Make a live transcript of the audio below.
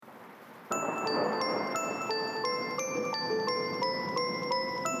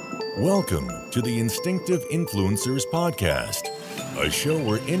Welcome to the Instinctive Influencers Podcast, a show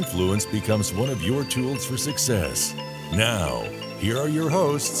where influence becomes one of your tools for success. Now, here are your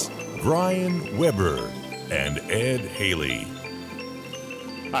hosts, Brian Weber and Ed Haley.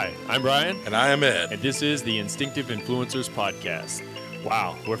 Hi, I'm Brian. And I am Ed. And this is the Instinctive Influencers Podcast.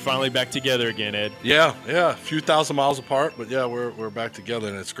 Wow, we're finally back together again, Ed. Yeah, a few thousand miles apart, but yeah, we're back together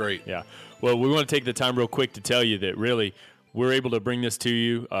and it's great. Yeah, well, we want to take the time real quick to tell you that really we're able to bring this to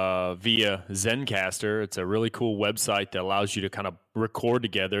you via Zencastr. It's a really cool website that allows you to kind of record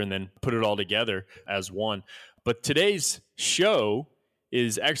together and then put it all together as one. But today's show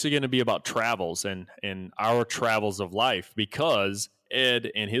is actually going to be about travels and our travels of life, because Ed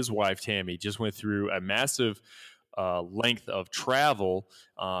and his wife, Tammy, just went through a massive length of travel,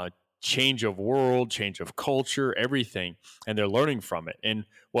 change of world, change of culture, everything, and they're learning from it. And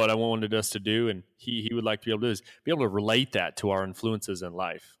what I wanted us to do, and he would like to be able to do, is be able to relate that to our influences in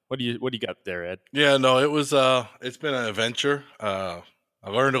life. What do you got there, Ed? Yeah, no, it's been an adventure. I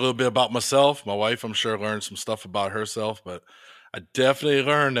learned a little bit about myself. My wife, I'm sure, learned some stuff about herself, but I definitely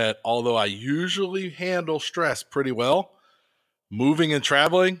learned that although I usually handle stress pretty well, moving and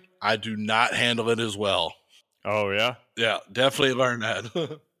traveling, I do not handle it as well. Oh, yeah? Yeah, definitely learned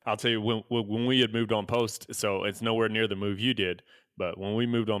that. I'll tell you, when we had moved on post, so it's nowhere near the move you did, but when we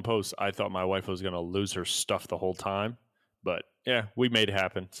moved on post, I thought my wife was going to lose her stuff the whole time. But yeah, we made it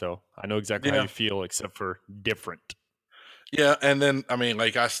happen. So I know exactly how you feel, except for different. Yeah, and then I mean,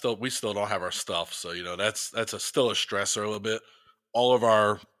 like we still don't have our stuff, so that's still a stressor a little bit. All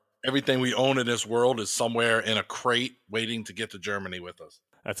of everything we own in this world is somewhere in a crate waiting to get to Germany with us.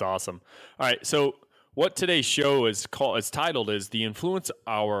 That's awesome. All right, so what today's show is titled is The Influence of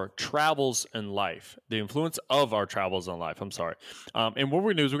Our Travels in Life. The Influence of Our Travels in Life, I'm sorry. And what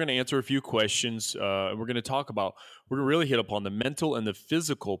we're going to do is we're going to answer a few questions. We're going to really hit upon the mental and the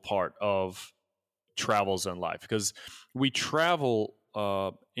physical part of travels in life, because we travel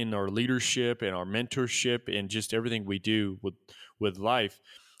in our leadership and our mentorship and just everything we do with life,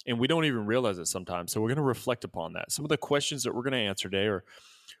 and we don't even realize it sometimes. So we're going to reflect upon that. Some of the questions that we're going to answer today are: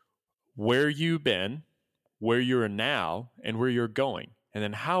 where you've been, where you're now, and where you're going. And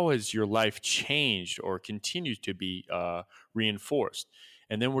then how has your life changed or continues to be reinforced?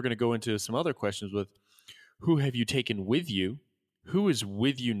 And then we're going to go into some other questions with: who have you taken with you? Who is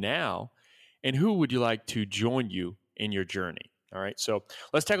with you now? And who would you like to join you in your journey? All right, so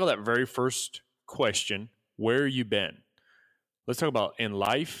let's tackle that very first question: where you been? Let's talk about in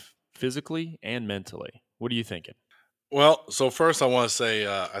life, physically and mentally. What are you thinking? Well, so first I want to say,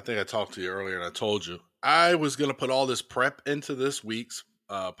 I think I talked to you earlier and I told you I was going to put all this prep into this week's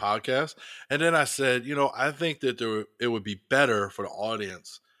podcast. And then I said, I think that it would be better for the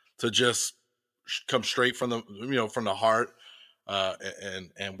audience to just come straight from the heart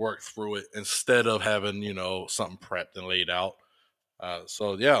and work through it instead of having, something prepped and laid out.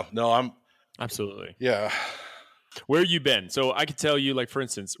 I'm absolutely. Yeah. Where you been? So I could tell you, like, for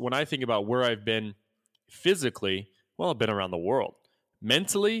instance, when I think about where I've been physically, well, I've been around the world.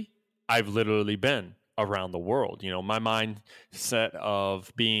 Mentally, I've literally been around the world. My mindset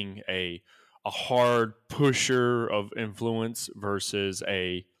of being a hard pusher of influence versus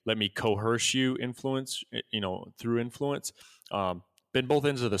a let me coerce you influence, through influence, been both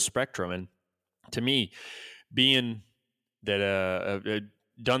ends of the spectrum. And to me, being that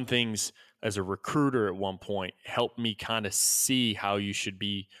done things as a recruiter at one point helped me kind of see how you should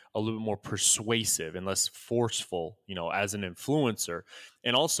be a little bit more persuasive and less forceful, as an influencer,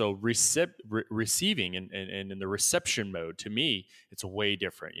 and also receiving and in the reception mode. To me, it's way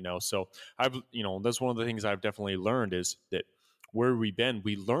different, So that's one of the things I've definitely learned is that where we've been,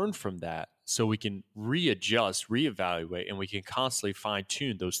 we learn from that so we can readjust, reevaluate, and we can constantly fine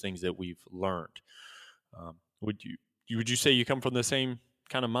tune those things that we've learned. Would you say you come from the same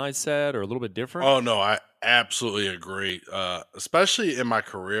kind of mindset or a little bit different? Oh, no, I absolutely agree. Especially in my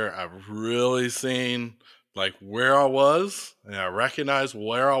career, I've really seen like where I was, and I recognize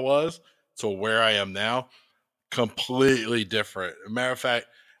where I was to where I am now, completely different. As a matter of fact,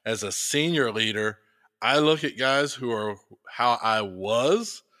 as a senior leader, I look at guys who are how I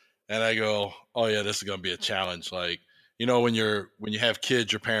was, and I go, oh yeah, this is going to be a challenge. Like, when you have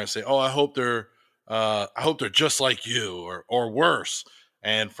kids, your parents say, oh, I hope they're just like you or worse.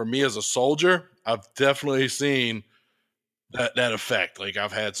 And for me as a soldier, I've definitely seen that effect. Like,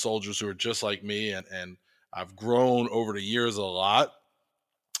 I've had soldiers who are just like me, and I've grown over the years a lot.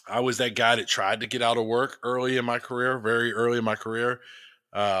 I was that guy that tried to get out of work early in my career, very early in my career.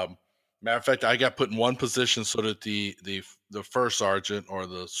 Matter of fact, I got put in one position so that the first sergeant or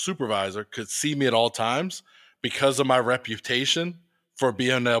the supervisor could see me at all times because of my reputation for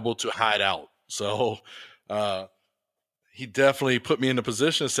being able to hide out. So he definitely put me in a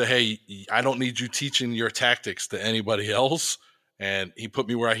position to say, hey, I don't need you teaching your tactics to anybody else. And he put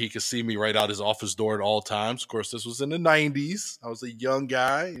me where he could see me right out his office door at all times. Of course, this was in the 90s. I was a young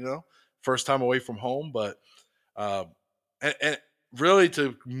guy, first time away from home. But and really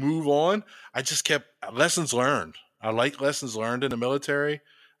to move on, I just kept lessons learned. I like lessons learned in the military.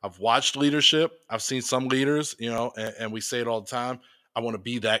 I've watched leadership. I've seen some leaders, and we say it all the time. I want to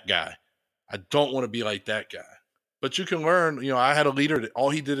be that guy. I don't want to be like that guy. But you can learn, I had a leader that all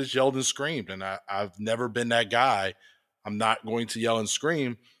he did is yelled and screamed, and I've never been that guy. I'm not going to yell and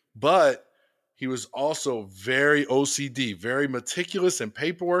scream, but he was also very OCD, very meticulous in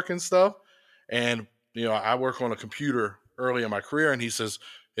paperwork and stuff. And, I work on a computer early in my career, and he says,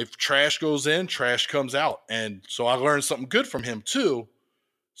 if trash goes in, trash comes out. And so I learned something good from him too.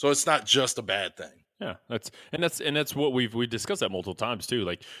 So it's not just a bad thing. Yeah, that's what we discussed that multiple times too.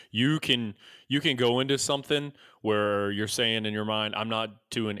 Like you can go into something where you're saying in your mind, I'm not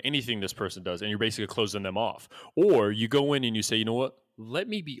doing anything this person does, and you're basically closing them off. Or you go in and you say, you know what? Let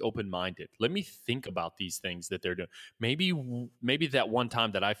me be open-minded. Let me think about these things that they're doing. Maybe that one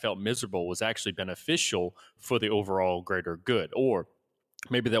time that I felt miserable was actually beneficial for the overall greater good. Or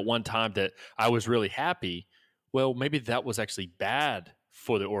maybe that one time that I was really happy, well, maybe that was actually bad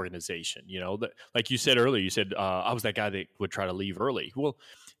for the organization. That, like you said earlier, you said I was that guy that would try to leave early. Well,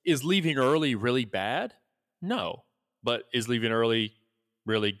 is leaving early really bad? No. But is leaving early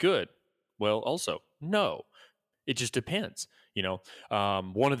really good? Well, also no. It just depends.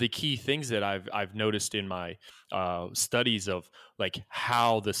 One of the key things that I've noticed in my studies of like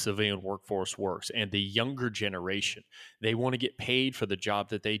how the civilian workforce works, and the younger generation, they want to get paid for the job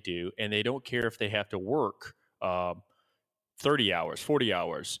that they do, and they don't care if they have to work 30 hours, 40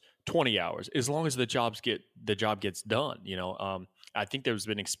 hours, 20 hours, as long as the job gets done. I think there's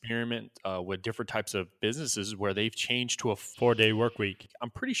been experiment with different types of businesses where they've changed to a 4-day work week.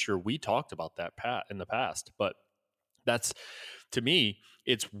 I'm pretty sure we talked about that in the past, but that's, to me,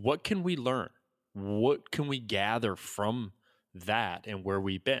 it's what can we learn? What can we gather from that and where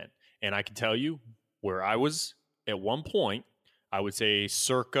we've been? And I can tell you where I was at one point, I would say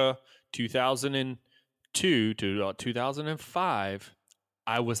circa 2002 to 2005,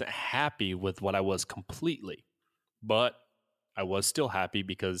 I wasn't happy with what I was completely, but I was still happy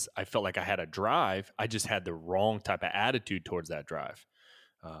because I felt like I had a drive. I just had the wrong type of attitude towards that drive.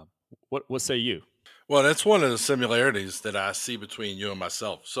 What say you? Well, that's one of the similarities that I see between you and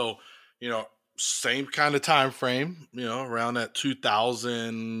myself. So, same kind of time frame, around that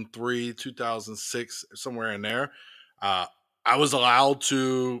 2003, 2006, somewhere in there. I was allowed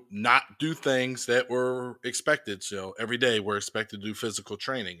to not do things that were expected. So every day we're expected to do physical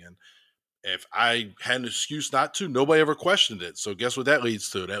training. And if I had an excuse not to, nobody ever questioned it. So guess what that leads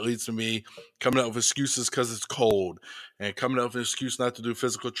to? That leads to me coming up with excuses because it's cold, and coming up with an excuse not to do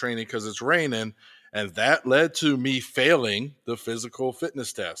physical training because it's raining. And that led to me failing the physical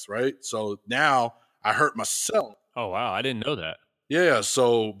fitness test, right? So now I hurt myself. Oh, wow. I didn't know that. Yeah.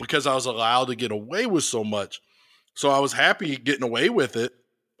 So because I was allowed to get away with so much, so I was happy getting away with it.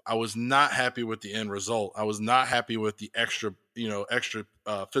 I was not happy with the end result. I was not happy with the extra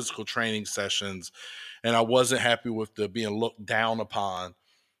physical training sessions. And I wasn't happy with the being looked down upon,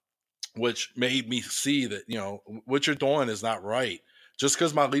 which made me see that, what you're doing is not right. Just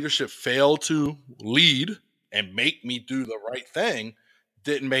because my leadership failed to lead and make me do the right thing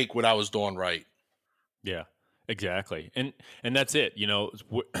didn't make what I was doing right. Yeah, exactly. And that's it.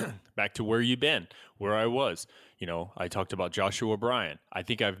 Back to where you've been, where I was. I talked about Joshua Bryan. I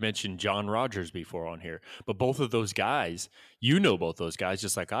think I've mentioned John Rogers before on here. But both of those guys, both those guys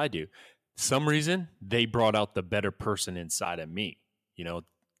just like I do. Some reason they brought out the better person inside of me.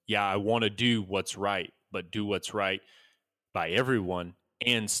 I want to do what's right, but do what's right by everyone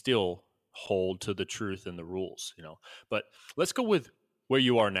and still hold to the truth and the rules. But let's go with where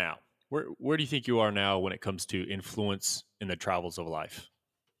you are now. Where do you think you are now when it comes to influence in the travels of life?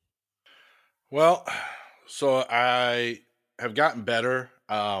 Well, so I have gotten better.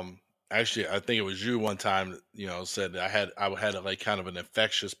 Actually, I think it was you one time, said that I had a, like kind of an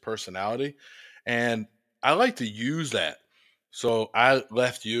infectious personality, and I like to use that. So I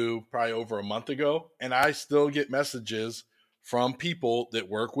left you probably over a month ago, and I still get messages from people that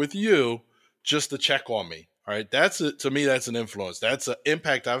work with you just to check on me. All right. To me, that's an influence. That's an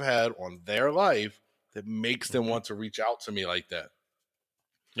impact I've had on their life that makes them want to reach out to me like that.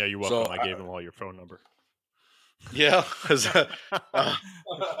 Yeah, you're welcome. So I gave them all your phone number. Yeah. I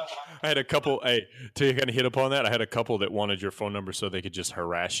had a couple, to kind of hit upon that, I had a couple that wanted your phone number so they could just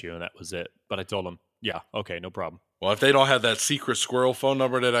harass you, and that was it. But I told them, Yeah. Okay. No problem. Well, if they don't have that secret squirrel phone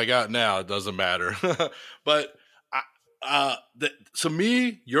number that I got now, it doesn't matter. But to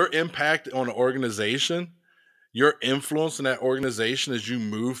me, your impact on an organization, your influence in that organization as you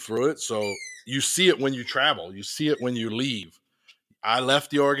move through it. So you see it when you travel, you see it when you leave. I left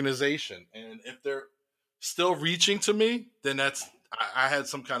the organization, and if they're still reaching to me, then I had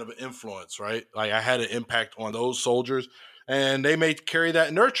some kind of an influence, right? Like I had an impact on those soldiers, and they may carry that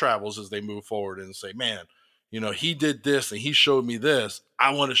in their travels as they move forward and say, "Man, he did this and he showed me this.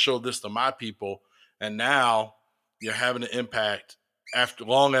 I want to show this to my people." And now you're having an impact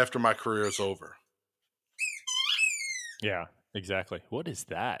long after my career is over. Yeah. Exactly. What is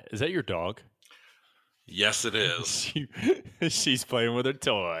that? Is that your dog? Yes, it is. She's playing with her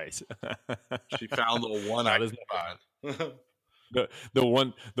toys. She found the one I could find. The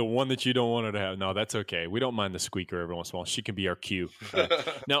one that you don't want her to have. No, that's okay. We don't mind the squeaker every once in a while. She can be our cue.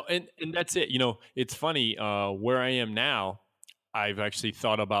 Now, and that's it. It's funny. Where I am now, I've actually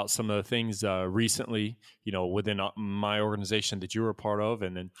thought about some of the things recently. Within my organization that you were a part of,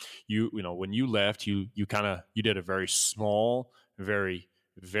 and then when you left, you did a very small, very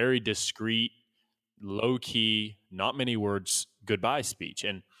very discreet, low key, not many words goodbye speech.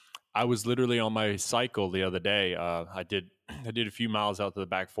 And I was literally on my cycle the other day. I did a few miles out to the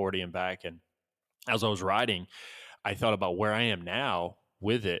back 40 and back, and as I was riding, I thought about where I am now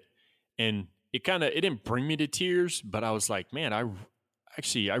with it, and it didn't bring me to tears, but I was like, man, I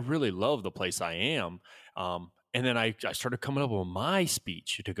really love the place I am. And then I started coming up with my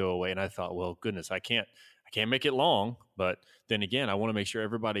speech to go away, and I thought, well, goodness, I can't make it long, but then again, I want to make sure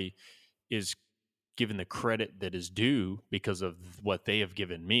everybody is given the credit that is due because of what they have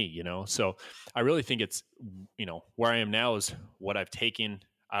given me, So I really think it's, where I am now is what I've taken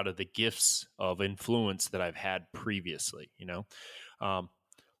out of the gifts of influence that I've had previously,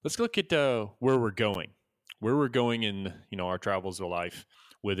 Let's look at where we're going in, our travels of life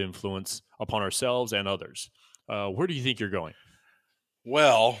with influence upon ourselves and others. Where do you think you're going?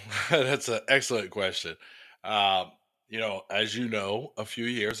 Well, that's an excellent question. As you know, a few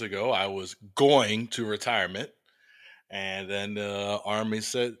years ago, I was going to retirement. And then the Army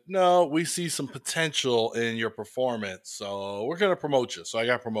said, no, we see some potential in your performance. So we're going to promote you. So I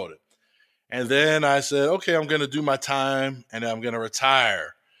got promoted. And then I said, okay, I'm going to do my time and I'm going to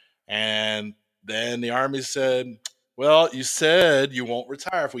retire. And then the Army said, well, you said you won't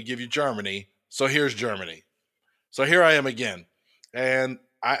retire if we give you Germany. So here's Germany. So here I am again. And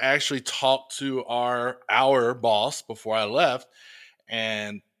I actually talked to our boss before I left,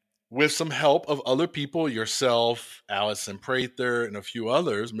 and with some help of other people, yourself, Allison Prather, and a few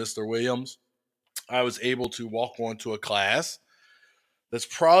others, Mr. Williams, I was able to walk on to a class that's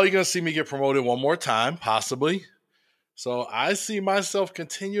probably going to see me get promoted one more time, possibly. So I see myself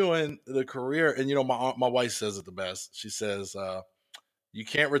continuing the career. And, my wife says it the best. She says, you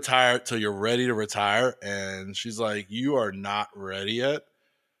can't retire till you're ready to retire. And she's like, you are not ready yet.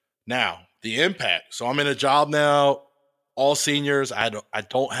 Now, the impact. So I'm in a job now, all seniors. I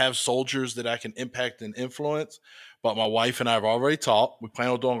don't have soldiers that I can impact and influence, but my wife and I have already talked. We plan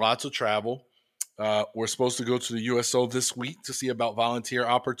on doing lots of travel. We're supposed to go to the USO this week to see about volunteer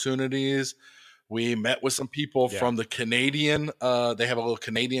opportunities. We met with some people from the Canadian. They have a little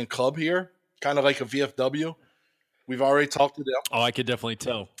Canadian club here, kind of like a VFW. We've already talked to them. Oh, I could definitely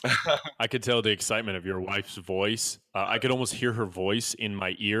tell. I could tell the excitement of your wife's voice. I could almost hear her voice in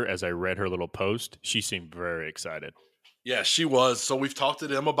my ear as I read her little post. She seemed very excited. Yeah, she was. So we've talked to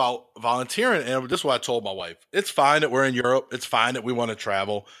them about volunteering, and this is what I told my wife. It's fine that we're in Europe. It's fine that we want to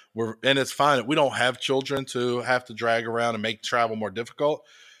travel. And it's fine that we don't have children to have to drag around and make travel more difficult.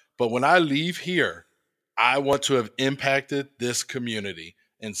 But when I leave here, I want to have impacted this community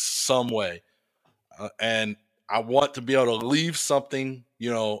in some way. And I want to be able to leave something,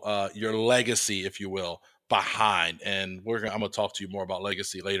 your legacy, if you will, behind. And I'm going to talk to you more about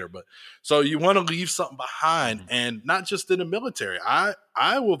legacy later. But so you want to leave something behind, and not just in the military.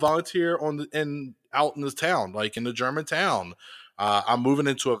 I will volunteer out in this town, like in the German town. I'm moving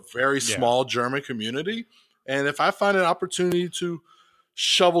into a very small German community. And if I find an opportunity to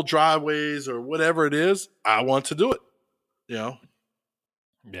shovel driveways or whatever it is, I want to do it,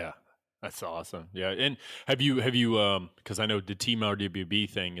 Yeah. That's awesome. Yeah. And have you, because I know the Team RWB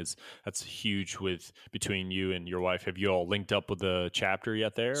thing that's huge between you and your wife. Have you all linked up with the chapter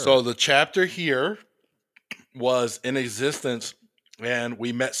yet there? So the chapter here was in existence, and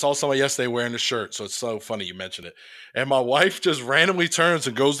we saw somebody yesterday wearing the shirt. So it's so funny you mentioned it. And my wife just randomly turns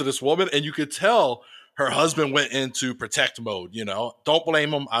and goes to this woman, and you could tell her husband went into protect mode, Don't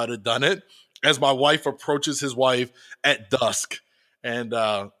blame him. I'd have done it. As my wife approaches his wife at dusk, and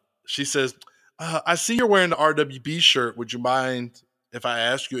she says, I see you're wearing the RWB shirt. Would you mind if I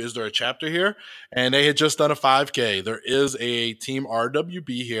ask you, is there a chapter here? And they had just done a 5K. There is a team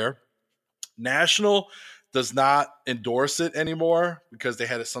RWB here. National does not endorse it anymore because they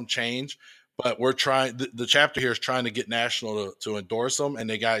had some change. But we're trying, the chapter here is trying to get National to endorse them. And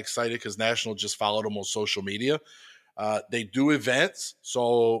they got excited because National just followed them on social media. They do events.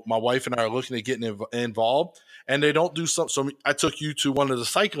 So my wife and I are looking at getting involved. And they don't do something. So I took you to one of the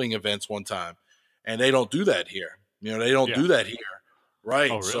cycling events one time. And they don't do that here. They don't do that here. Right.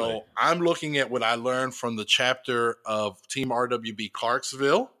 Oh, really? So I'm looking at what I learned from the chapter of Team RWB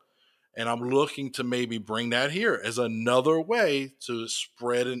Clarksville. And I'm looking to maybe bring that here as another way to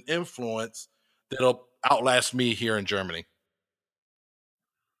spread an influence that'll outlast me here in Germany.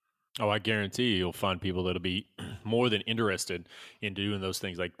 Oh, I guarantee you'll find people that'll be more than interested in doing those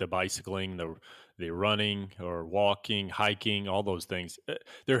things, like the bicycling, the running or walking, hiking, all those things.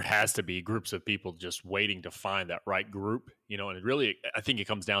 There has to be groups of people just waiting to find that right group, and it really, I think it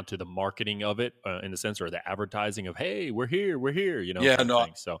comes down to the marketing of it in the sense, or the advertising of, hey, we're here, Yeah, kind of no,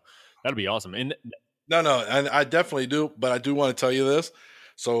 thing. So that'll be awesome. And no, and I definitely do, but I do want to tell you this.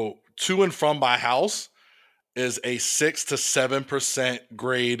 So to and from my house is a 6 to 7%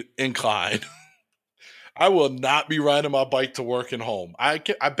 grade incline. I will not be riding my bike to work and home. I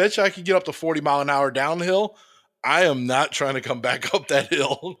bet you I could get up to 40 mile an hour downhill. I am not trying to come back up that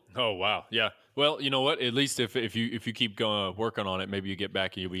hill. oh wow, yeah. Well, you know what? At least if you keep going working on it, maybe you get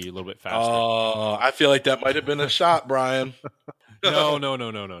back and you'll be a little bit faster. I feel like that might have been a shot, Brian. No.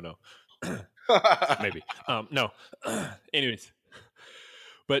 Maybe. No. Anyways,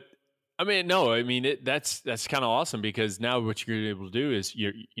 but I mean, no. I mean, that's kind of awesome because now what you're able to do is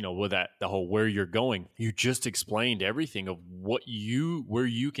with that the whole where you're going, you just explained everything of where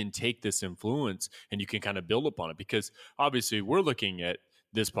you can take this influence and you can kind of build upon it, because obviously we're looking at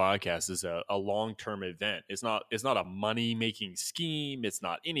this podcast as a long-term event. It's not a money-making scheme. It's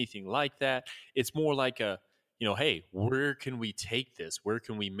not anything like that. It's more like hey, where can we take this? Where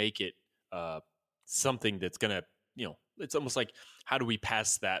can we make it something that's gonna, it's almost like, how do we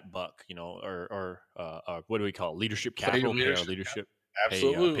pass that buck, or what do we call it? Leadership capital, pay our leadership,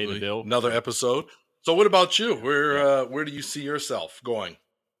 Absolutely. pay the bill. Another episode. So what about you? Where do you see yourself going?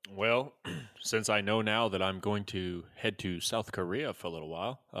 Well, since I know now that I'm going to head to South Korea for a little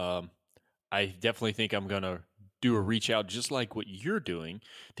while, I definitely think I'm going to do a reach out just like what you're doing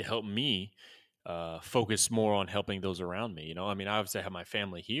to help me focus more on helping those around me. I mean, obviously I have my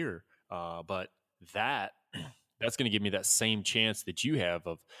family here, but that's going to give me that same chance that you have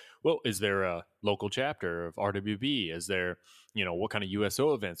of, well, is there a local chapter of RWB? Is there, what kind of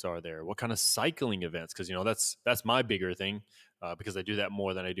USO events are there? What kind of cycling events? Because, that's my bigger thing, because I do that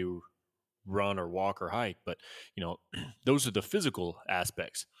more than I do run or walk or hike. But, those are the physical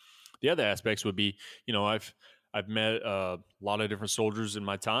aspects. The other aspects would be, I've met a lot of different soldiers in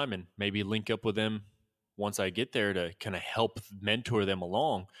my time, and maybe link up with them once I get there to kind of help mentor them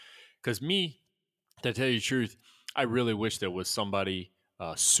along. Because to tell you the truth, I really wish there was somebody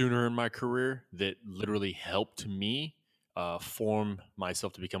sooner in my career that literally helped me form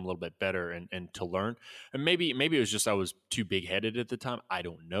myself to become a little bit better and to learn. And maybe it was just I was too big headed at the time. I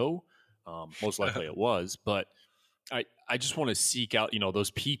don't know. Most likely it was, but I just want to seek out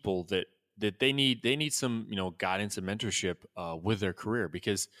those people that they need some guidance and mentorship with their career,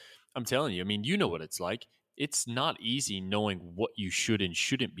 because I'm telling you, I mean, what it's like. It's not easy knowing what you should and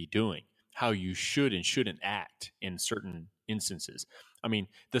shouldn't be doing, how you should and shouldn't act in certain instances. I mean,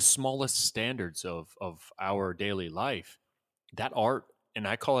 the smallest standards of our daily life, that art, and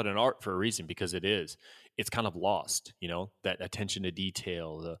I call it an art for a reason, because it's kind of lost, that attention to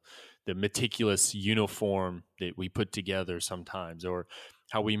detail, the meticulous uniform that we put together sometimes, or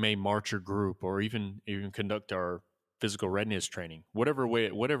how we may march a group, or even conduct our physical readiness training,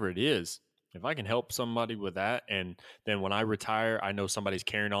 whatever it is. If I can help somebody with that, and then when I retire, I know somebody's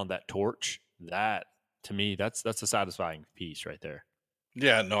carrying on that torch, that to me, that's a satisfying piece right there.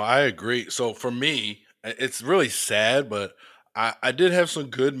 Yeah, no, I agree. So for me, it's really sad, but I did have some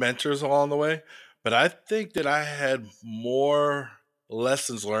good mentors along the way. But I think that I had more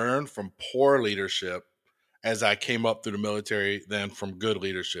lessons learned from poor leadership as I came up through the military than from good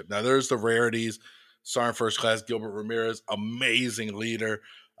leadership. Now, there's the rarities. Sergeant First Class Gilbert Ramirez, amazing leader.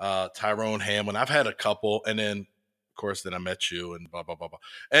 Tyrone Hamlin. I've had a couple, and then, of course, then I met you and blah, blah, blah, blah.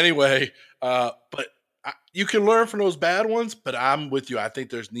 Anyway, but you can learn from those bad ones, but I'm with you. I think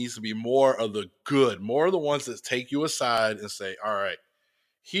there needs to be more of the good, more of the ones that take you aside and say, all right,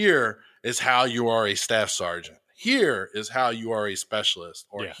 here is how you are a staff sergeant. Here is how you are a specialist,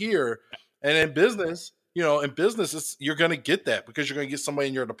 or here. And in business, in business, you're going to get that because you're going to get somebody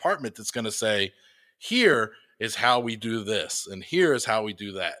in your department that's going to say, here is how we do this, and here is how we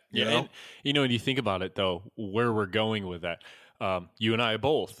do that. Yeah, and when you think about it, though, where we're going with that, you and I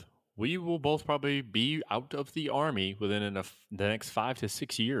both, we will both probably be out of the Army within the next 5 to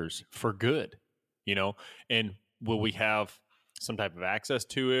 6 years for good, and will we have some type of access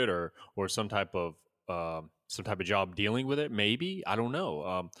to it or some type of job dealing with it? Maybe, I don't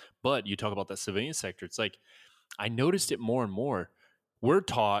know. But you talk about that civilian sector, it's like I noticed it more and more. We're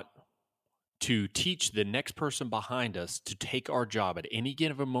taught to teach the next person behind us to take our job at any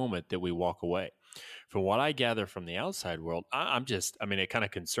given moment that we walk away. From what I gather from the outside world, it kind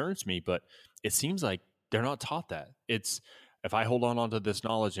of concerns me, but it seems like they're not taught that. It's, if I hold on to this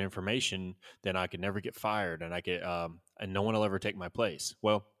knowledge and information, then I can never get fired, and and no one will ever take my place.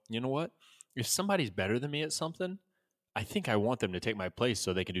 Well, you know what? If somebody's better than me at something, I think I want them to take my place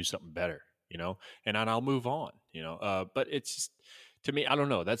so they can do something better, and I'll move on, but it's just, to me, I don't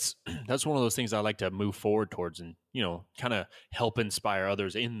know. That's one of those things I like to move forward towards, and kind of help inspire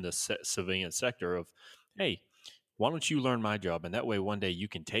others in the civilian sector of, hey, why don't you learn my job, and that way one day you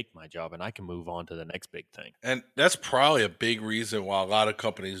can take my job and I can move on to the next big thing. And that's probably a big reason why a lot of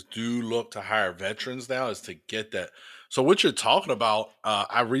companies do look to hire veterans now, is to get that. So what you're talking about,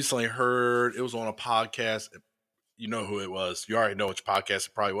 I recently heard, it was on a podcast. You know who it was. You already know which podcast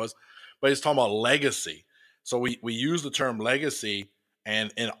it probably was, but it's talking about legacy. So we use the term legacy,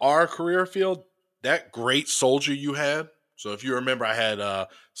 and in our career field, that great soldier you had. So if you remember, I had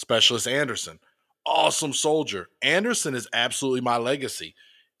Specialist Anderson, awesome soldier. Anderson is absolutely my legacy.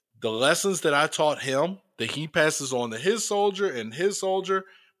 The lessons that I taught him, that he passes on to his soldier and his soldier,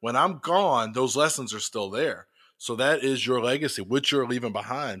 when I'm gone, those lessons are still there. So that is your legacy, which you're leaving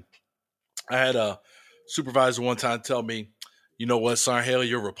behind. I had a supervisor one time tell me, you know what, Sergeant Haley,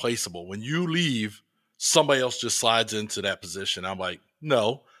 you're replaceable. When you leave, somebody else just slides into that position. I'm like,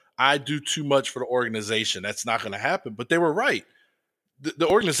 no, I do too much for the organization. That's not going to happen. But they were right. The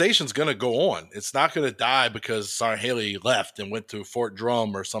organization's going to go on. It's not going to die because Sergeant Haley left and went to Fort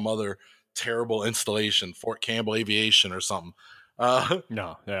Drum or some other terrible installation, Fort Campbell Aviation or something.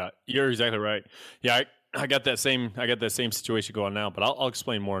 No, yeah, you're exactly right. Yeah, I got that same situation going now, but I'll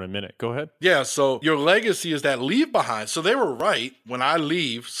explain more in a minute. Go ahead. Yeah, so your legacy is that leave behind. So they were right. When I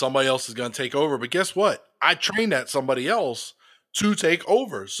leave, somebody else is going to take over. But guess what? I trained that somebody else to take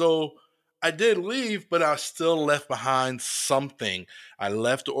over. So I did leave, but I still left behind something. I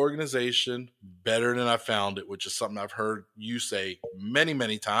left the organization better than I found it, which is something I've heard you say many,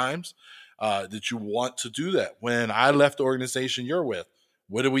 many times, that you want to do that. When I left the organization you're with,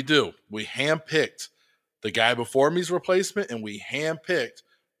 what did we do? We handpicked the guy before me's replacement, and we handpicked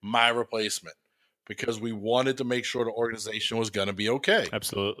my replacement because we wanted to make sure the organization was going to be okay.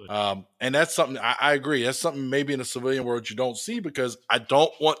 Absolutely. And that's something I agree. That's something maybe in the civilian world you don't see, because I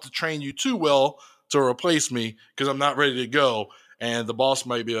don't want to train you too well to replace me because I'm not ready to go. And the boss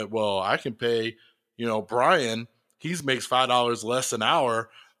might be like, well, I can pay, Brian, he makes $5 less an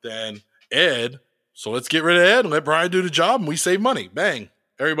hour than Ed. So let's get rid of Ed and let Brian do the job, and we save money. Bang.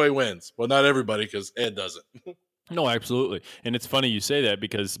 Everybody wins. Well, not everybody, because Ed doesn't. No, absolutely. And it's funny you say that,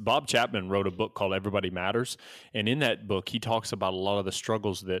 because Bob Chapman wrote a book called Everybody Matters. And in that book, he talks about a lot of the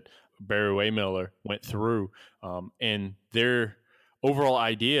struggles that Barry Waymiller went through, and their overall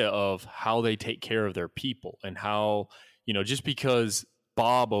idea of how they take care of their people, and how, just because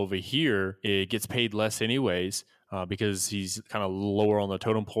Bob over here gets paid less anyways, because he's kind of lower on the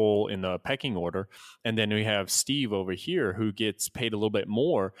totem pole in the pecking order. And then we have Steve over here who gets paid a little bit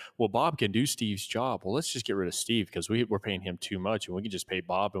more. Well, Bob can do Steve's job. Well, let's just get rid of Steve because we're paying him too much, and we can just pay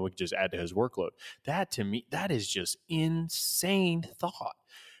Bob and we can just add to his workload. That, to me, that is just insane thought,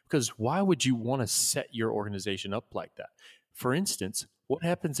 because why would you want to set your organization up like that? For instance, what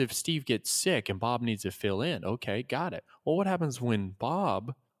happens if Steve gets sick and Bob needs to fill in? Okay, got it. Well, what happens when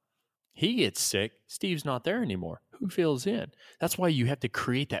he gets sick, Steve's not there anymore? Who fills in? That's why you have to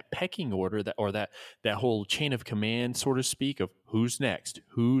create that pecking order, that whole chain of command, so to speak, of who's next,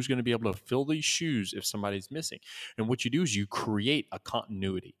 who's going to be able to fill these shoes if somebody's missing. And what you do is you create a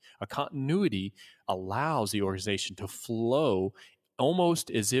continuity. A continuity allows the organization to flow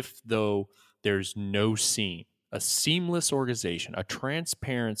almost as if though there's no seam. A seamless organization, a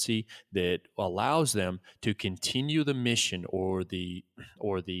transparency that allows them to continue the mission I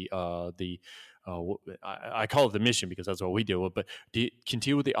call it the mission because that's what we deal with, but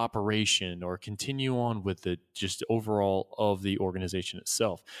continue with the operation or continue on with the just overall of the organization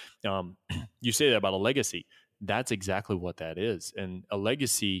itself. You say that about a legacy. That's exactly what that is. And a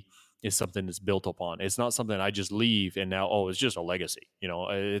legacy is something that's built upon. It's not something I just leave and now, oh, it's just a legacy.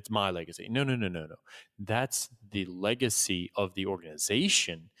 It's my legacy. No, no, no, no, no. That's the legacy of the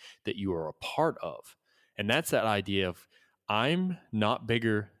organization that you are a part of. And that's that idea of I'm not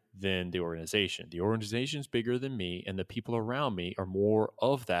bigger than the organization. The organization's bigger than me, and the people around me are more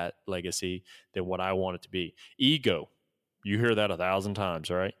of that legacy than what I want it to be. Ego. You hear that 1,000 times,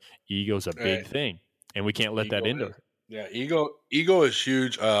 right? Ego's a big thing, and we can't let that into. Yeah, ego is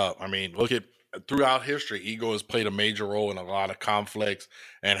huge. I mean, look at throughout history, ego has played a major role in a lot of conflicts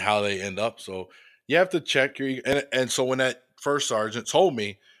and how they end up. So you have to check your ego. And so when that first sergeant told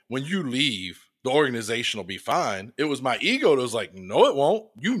me, when you leave, the organization will be fine, it was my ego that was like, no, it won't.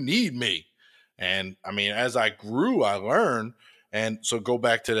 You need me. And I mean, as I grew, I learned. And so go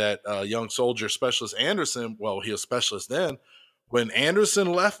back to that young soldier, Specialist Anderson. Well, he was specialist then. When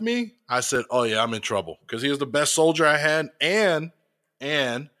Anderson left me, I said, oh, yeah, I'm in trouble because he was the best soldier I had, and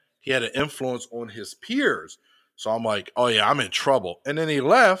he had an influence on his peers. So I'm like, oh, yeah, I'm in trouble. And then he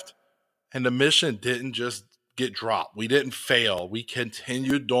left, and the mission didn't just get dropped. We didn't fail. We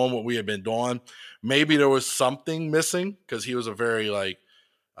continued doing what we had been doing. Maybe there was something missing because he was a very,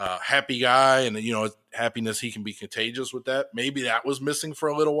 happy guy, and, happiness, he can be contagious with that. Maybe that was missing for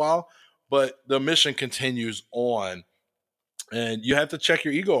a little while, but the mission continues on. And you have to check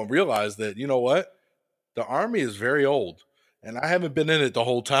your ego and realize that, you know what? The Army is very old, and I haven't been in it the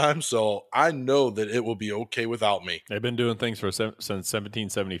whole time, so I know that it will be okay without me. They've been doing things since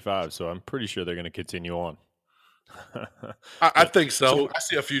 1775, so I'm pretty sure they're going to continue on. I think so. I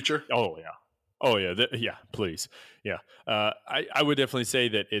see a future. Oh, yeah. Oh, yeah. Yeah, please. Yeah. I would definitely say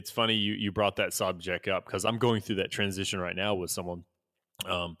that it's funny you brought that subject up because I'm going through that transition right now with someone.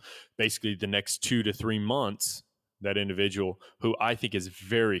 Basically, the next 2 to 3 months, that individual who I think is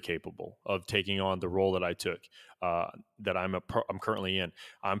very capable of taking on the role that I took, that I'm currently in.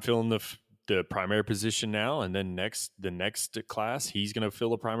 I'm filling the primary position now, and then the next class, he's going to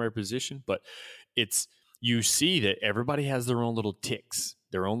fill a primary position. But you see that everybody has their own little ticks,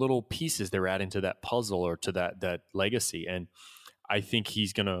 their own little pieces they're adding to that puzzle or to that legacy. And I think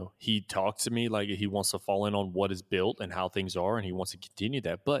he talks to me like he wants to fall in on what is built and how things are, and he wants to continue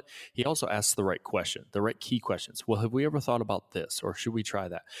that. But he also asks the right question, the right key questions. Well, have we ever thought about this, or should we try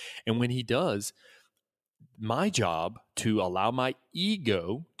that? And when he does, my job to allow my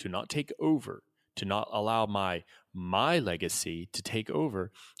ego to not take over, to not allow my legacy to take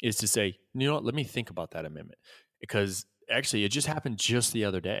over, is to say, you know what, let me think about that a minute. Because actually, it just happened just the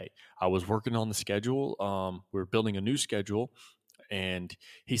other day. I was working on the schedule. We were building a new schedule. And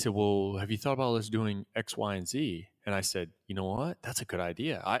he said, well, have you thought about us doing X, Y, and Z? And I said, you know what? That's a good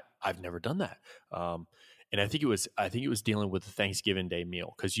idea. I've never done that. And I think it was dealing with the Thanksgiving Day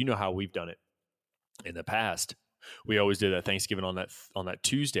meal, because you know how we've done it in the past. We always did that Thanksgiving on that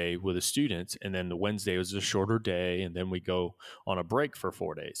Tuesday with the students, and then the Wednesday was a shorter day, and then we go on a break for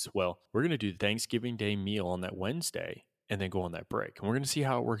 4 days. Well, we're going to do the Thanksgiving Day meal on that Wednesday, and then go on that break. And we're going to see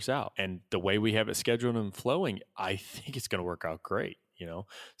how it works out. And the way we have it scheduled and flowing, I think it's going to work out great,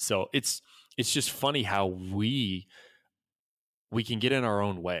 So it's just funny how we can get in our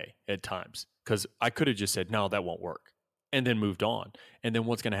own way at times, because I could have just said, no, that won't work, and then moved on. And then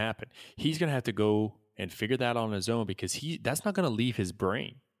what's going to happen? He's going to have to go and figure that out on his own, because that's not going to leave his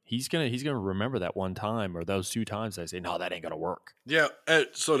brain. He's gonna remember that one time or those 2 times I say, no, that ain't gonna work. Yeah.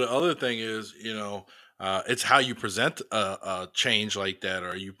 So the other thing is, it's how you present a change like that,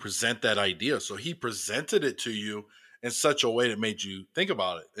 or you present that idea. So he presented it to you in such a way that made you think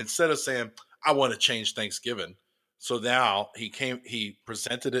about it, instead of saying, I want to change Thanksgiving. So now he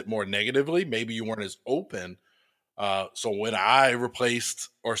presented it more negatively. Maybe you weren't as open. So when I replaced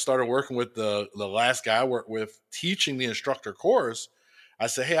or started working with the last guy I worked with teaching the instructor course, I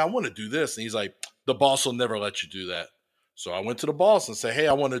said, hey, I want to do this. And he's like, the boss will never let you do that. So I went to the boss and said, hey,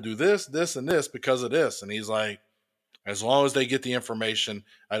 I want to do this, this, and this because of this. And he's like, as long as they get the information,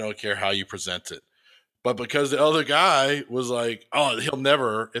 I don't care how you present it. But because the other guy was like, oh, he'll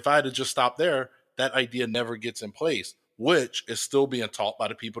never, if I had to just stop there, that idea never gets in place, which is still being taught by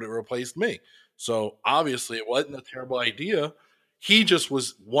the people that replaced me. So obviously it wasn't a terrible idea. He just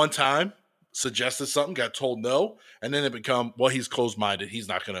was one time suggested something, got told no, and then it become, well, he's closed-minded. He's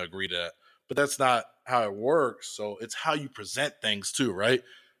not going to agree to that. But that's not how it works. So it's how you present things too, right?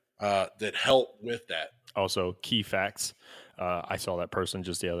 That help with that. Also, key facts. I saw that person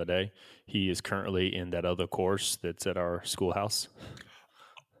just the other day. He is currently in that other course that's at our schoolhouse.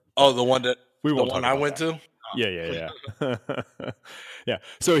 Oh, the one I went to? Yeah. Yeah.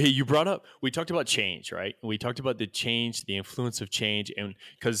 So you brought up, we talked about change, right? We talked about the change, the influence of change. And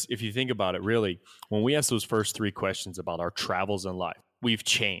because if you think about it, really, when we ask those first 3 questions about our travels in life, we've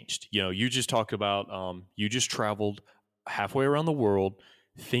changed. You just talked about you just traveled halfway around the world.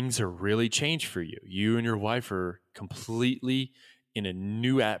 Things are really changed for you. You and your wife are completely in a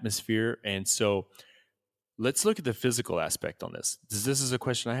new atmosphere. And so let's look at the physical aspect on this. This is a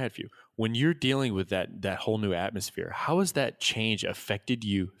question I had for you. When you're dealing with that whole new atmosphere, how has that change affected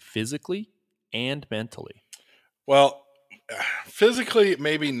you physically and mentally? Well, physically,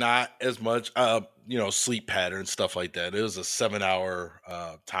 maybe not as much. Sleep pattern, stuff like that. It was a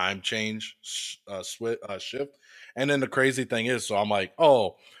 7-hour time change shift. And then the crazy thing is, so I'm like,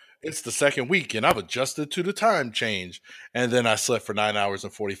 oh, it's the second week and I've adjusted to the time change. And then I slept for 9 hours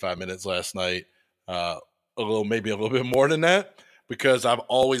and 45 minutes last night. Maybe a little bit more than that, because I've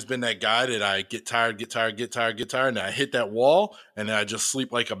always been that guy that I get tired, and I hit that wall and then I just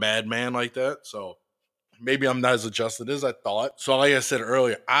sleep like a madman like that. So maybe I'm not as adjusted as I thought. So like I said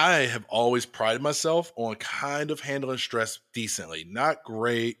earlier, I have always prided myself on kind of handling stress decently. Not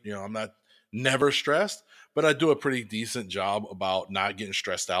great, I'm not never stressed, but I do a pretty decent job about not getting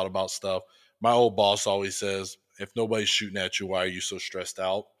stressed out about stuff. My old boss always says, if nobody's shooting at you, why are you so stressed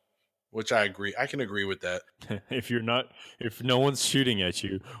out? Which I agree. I can agree with that. If no one's shooting at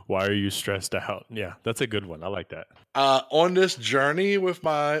you, why are you stressed out? Yeah, that's a good one. I like that. On this journey with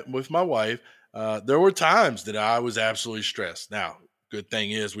my wife, there were times that I was absolutely stressed. Now, good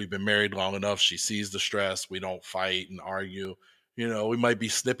thing is we've been married long enough. She sees the stress. We don't fight and argue. We might be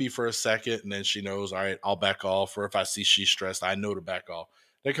snippy for a second, and then she knows, all right, I'll back off. Or if I see she's stressed, I know to back off.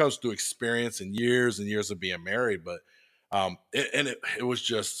 That comes through experience and years of being married. But it was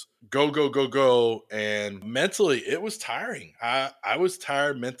just go, go, go, go. And mentally, it was tiring. I was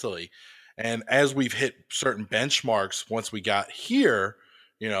tired mentally. And as we've hit certain benchmarks, once we got here,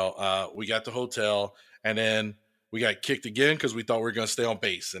 we got the hotel, and then we got kicked again because we thought we were going to stay on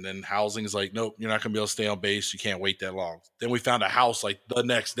base. And then housing is like, nope, you're not going to be able to stay on base. You can't wait that long. Then we found a house like the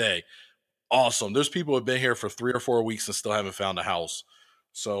next day. Awesome. There's people who have been here for 3 or 4 weeks and still haven't found a house.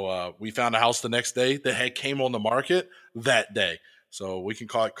 So we found a house the next day that had came on the market that day. So we can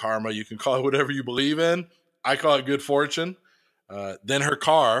call it karma. You can call it whatever you believe in. I call it good fortune. Then her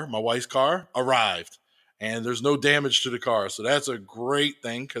car, my wife's car, arrived. And there's no damage to the car. So that's a great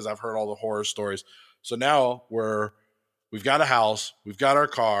thing because I've heard all the horror stories. So now we've got a house. We've got our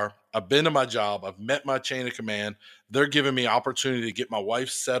car. I've been to my job. I've met my chain of command. They're giving me opportunity to get my wife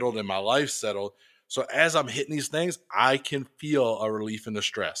settled and my life settled. So as I'm hitting these things, I can feel a relief in the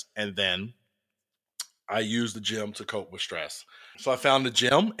stress. And then I use the gym to cope with stress. So I found the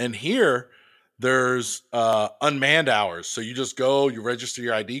gym, and here there's unmanned hours. So you just go, you register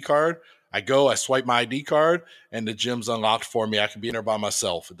your ID card. I go, I swipe my ID card, and the gym's unlocked for me. I can be in there by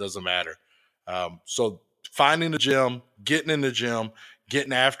myself. It doesn't matter. So finding the gym, getting in the gym,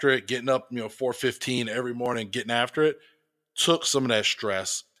 getting after it, getting up, 4:15 every morning, getting after it, took some of that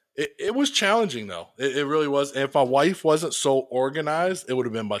stress. It was challenging, though. It really was. And if my wife wasn't so organized, it would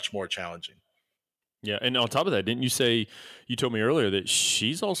have been much more challenging. Yeah, and on top of that, didn't you say, you told me earlier that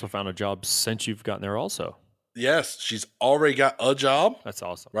she's also found a job since you've gotten there also? Yes, she's already got a job. That's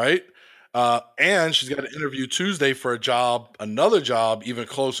awesome. Right? And she's got an interview Tuesday for another job, even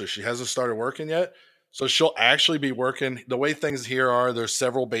closer. She hasn't started working yet. So she'll actually be working. The way things here are, there's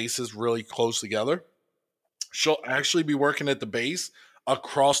several bases really close together. She'll actually be working at the base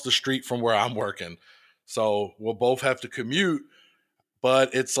across the street from where I'm working. So we'll both have to commute,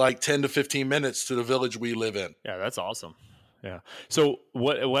 but it's like 10 to 15 minutes to the village we live in. Yeah, that's awesome. Yeah. So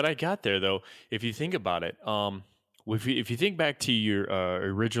what I got there, though, if you think about it, if you think back to your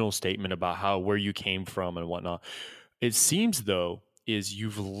original statement about where you came from and whatnot, it seems, though, is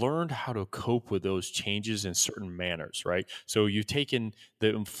you've learned how to cope with those changes in certain manners, right? So you've taken the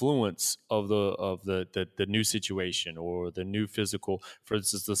influence of the new situation or the new physical, for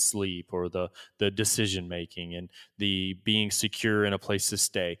instance, the sleep or the decision making and the being secure in a place to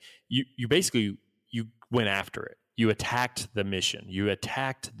stay. You basically went after it. You attacked the mission. You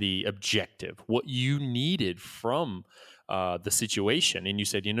attacked the objective, what you needed from the situation, and you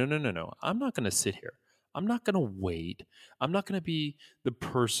said, no, I'm not going to sit here. I'm not going to wait. I'm not going to be the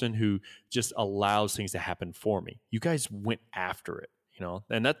person who just allows things to happen for me. You guys went after it,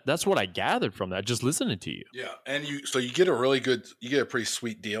 and that's what I gathered from that, just listening to you. Yeah. And you get a pretty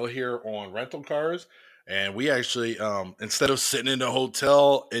sweet deal here on rental cars. And we actually, instead of sitting in a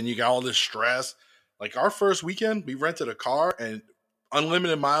hotel and you got all this stress, like our first weekend, we rented a car and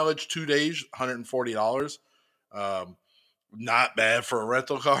unlimited mileage, 2 days, $140. Not bad for a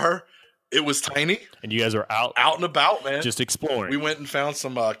rental car. It was tiny. And you guys are out and about, man. Just exploring. We went and found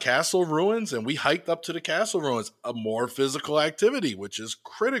some castle ruins, and we hiked up to the castle ruins, a more physical activity, which is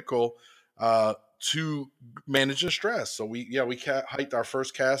critical to managing stress. So we hiked our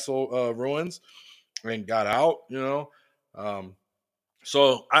first castle ruins and got out.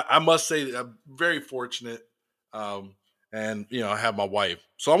 So I must say that I'm very fortunate, and I have my wife.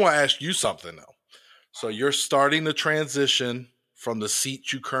 So I want to ask you something though. So you're starting the transition from the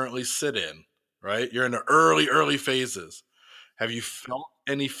seat you currently sit in, right? You're in the early phases. Have you felt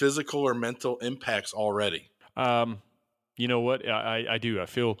any physical or mental impacts already? Um, you know what? I do. I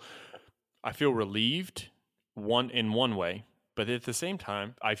feel relieved in one way, but at the same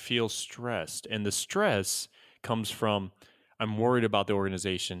time, I feel stressed, and the stress comes from I'm worried about the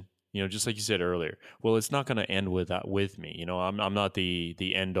organization. Just like you said earlier. Well, it's not going to end with me. I'm not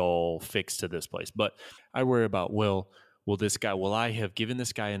the end all fix to this place, but I worry about will I have given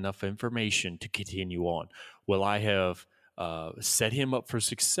this guy enough information to continue on? Will I have set him up for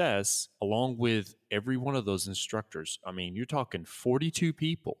success along with every one of those instructors? I mean, you're talking 42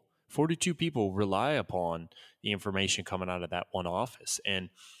 people. 42 people rely upon the information coming out of that one office. And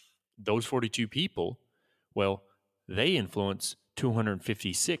those 42 people, well, they influence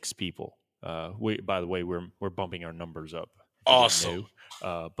 256 people. By the way, we're bumping our numbers up. If you didn't Awesome.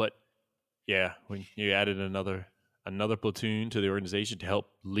 know. But yeah, when you added another platoon to the organization to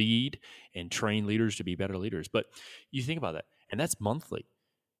help lead and train leaders to be better leaders. But you think about that, and that's monthly.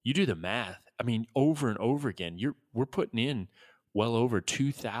 You do the math. I mean, over and over again, we're putting in well over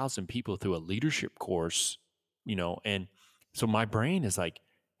 2,000 people through a leadership course, and so my brain is like,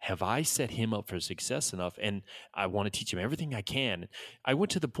 have I set him up for success enough? And I want to teach him everything I can. I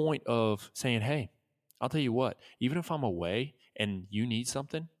went to the point of saying, hey, I'll tell you what, even if I'm away and you need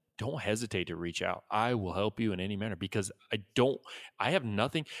something, don't hesitate to reach out. I will help you in any manner because I have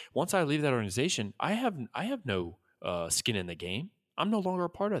nothing. Once I leave that organization, I have no skin in the game. I'm no longer a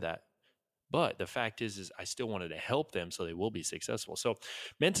part of that. But the fact is I still wanted to help them so they will be successful. So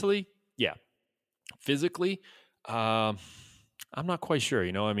mentally, yeah. Physically, I'm not quite sure.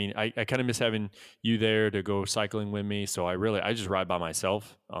 I mean, I kind of miss having you there to go cycling with me. So I just ride by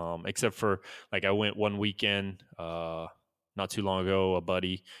myself. Except for like I went one weekend not too long ago, a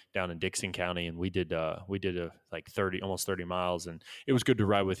buddy down in Dixon County, and we did like 30 miles, and it was good to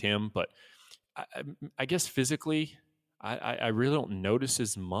ride with him. But I guess physically, I really don't notice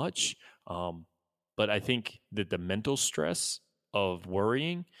as much. But I think that the mental stress of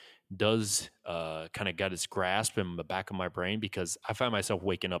worrying does kind of got its grasp in the back of my brain because I find myself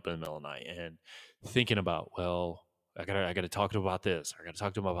waking up in the middle of the night and thinking about, well, I gotta talk to him about this. I gotta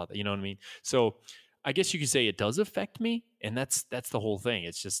talk to him about that. You know what I mean? So I guess you could say it does affect me, and that's the whole thing.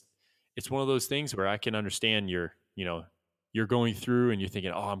 It's one of those things where I can understand you're going through and you're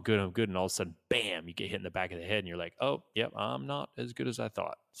thinking, oh, I'm good. And all of a sudden, bam, you get hit in the back of the head and you're like, oh, yep, I'm not as good as I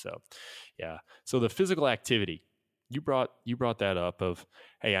thought. So, yeah. So the physical activity, you brought that up of,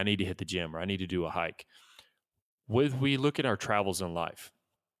 hey, I need to hit the gym or I need to do a hike. We look at our travels in life,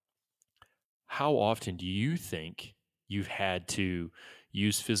 how often do you think you've had to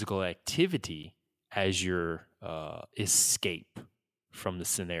use physical activity as your escape from the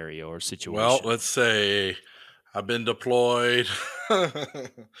scenario or Well, situation? let's say I've been deployed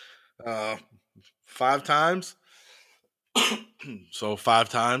uh, 5 times. So 5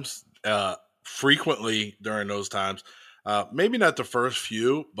 times, frequently during those times. Maybe not the first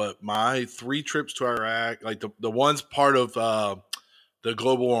few, but my 3 trips to Iraq, like the ones part of the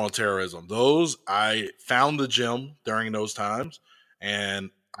global war on terrorism, those I found the gym during those times, and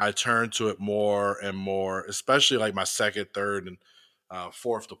I turned to it more and more, especially like my second, third, and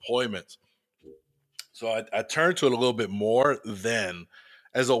fourth deployments. So I turned to it a little bit more then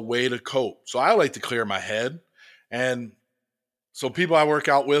as a way to cope. So I like to clear my head. And so people I work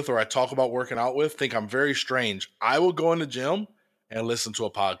out with or I talk about working out with think I'm very strange. I will go in the gym and listen to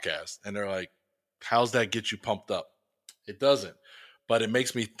a podcast. And they're like, how's that get you pumped up? It doesn't. But it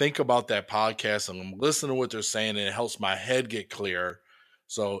makes me think about that podcast and I'm listening to what they're saying and it helps my head get clear.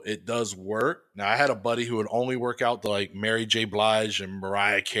 So it does work. Now I had a buddy who would only work out to like Mary J. Blige and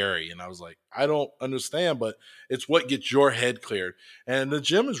Mariah Carey. And I was like, I don't understand, but it's what gets your head cleared. And the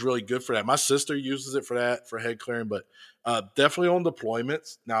gym is really good for that. My sister uses it for that, for head clearing, but definitely on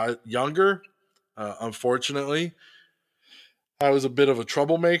deployments. Now, younger, unfortunately, I was a bit of a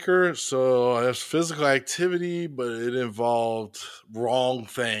troublemaker. So I have physical activity, but it involved wrong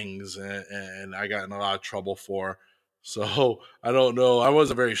things and I got in a lot of trouble for. So I don't know. I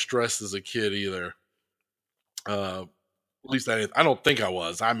wasn't very stressed as a kid either. At least I don't think I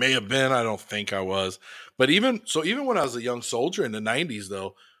was. I may have been. I don't think I was. But even when I was a young soldier in the '90s,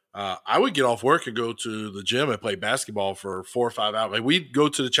 though, I would get off work and go to the gym and play basketball for 4 or 5 hours. Like we'd go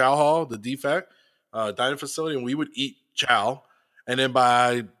to the chow hall, the DFAC dining facility, and we would eat chow, And then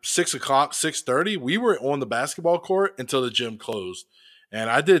by 6:00, 6:30, we were on the basketball court until the gym closed. And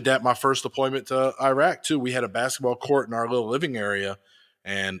I did that my first deployment to Iraq too. We had a basketball court in our little living area,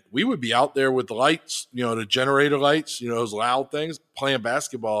 and we would be out there with the lights, the generator lights, those loud things, playing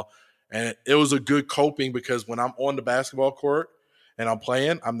basketball. And it was a good coping because when I'm on the basketball court and I'm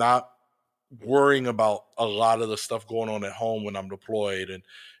playing, I'm not worrying about a lot of the stuff going on at home when I'm deployed. And,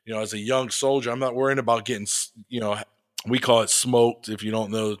 as a young soldier, I'm not worrying about getting, we call it smoked if you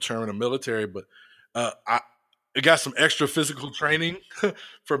don't know the term in the military, but I got some extra physical training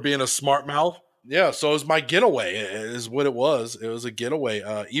for being a smart mouth. Yeah, so it was my getaway is what it was. It was a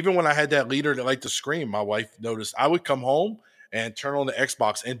getaway. Even when I had that leader that liked to scream, my wife noticed I would come home and turn on the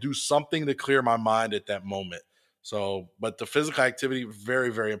Xbox and do something to clear my mind at that moment. So, but the physical activity,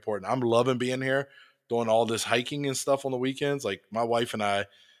 very, very important. I'm loving being here, doing all this hiking and stuff on the weekends. Like my wife and I,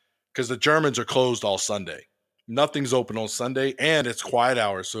 because the Germans are closed all Sunday. Nothing's open on Sunday, and it's quiet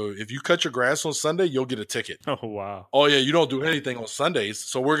hours. So if you cut your grass on Sunday, you'll get a ticket. Oh, wow. Oh, yeah, you don't do anything on Sundays.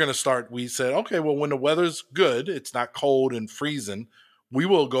 So we're going to start. We said, okay, well, when the weather's good, it's not cold and freezing, we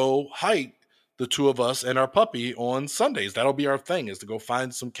will go hike, the two of us and our puppy, on Sundays. That'll be our thing, is to go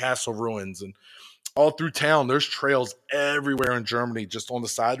find some castle ruins. And all through town, there's trails everywhere in Germany, just on the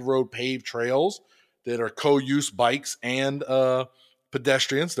side road, paved trails that are co-use bikes and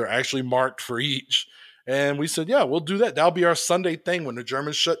pedestrians. They're actually marked for each. And we said, yeah, we'll do that. That'll be our Sunday thing. When the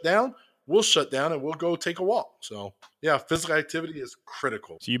Germans shut down, we'll shut down and we'll go take a walk. So, yeah, physical activity is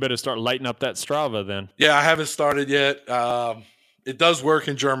critical. So you better start lighting up that Strava then. Yeah, I haven't started yet. It does work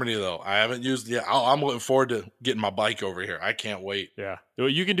in Germany, though. I haven't used it yet. I'm looking forward to getting my bike over here. I can't wait. Yeah. Well,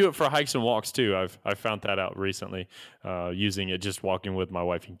 you can do it for hikes and walks, too. I've found that out recently, using it, just walking with my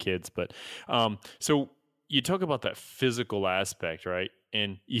wife and kids. But so you talk about that physical aspect, right?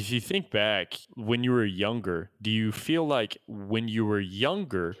 And if you think back when you were younger, do you feel like when you were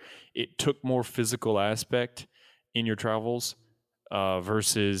younger, it took more physical aspect in your travels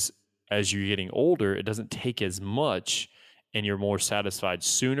versus as you're getting older, it doesn't take as much and you're more satisfied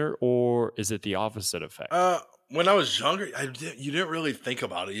sooner? Or is it the opposite effect? When I was younger, you didn't really think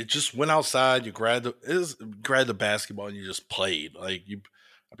about it. You just went outside, you grabbed the basketball, and you just played.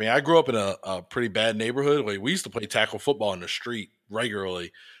 I grew up in a pretty bad neighborhood. Like, we used to play tackle football in the street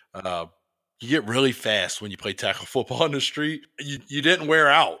regularly. You get really fast when you play tackle football in the street. You didn't wear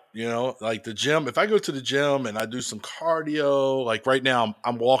out, like the gym. If I go to the gym and I do some cardio, like right now,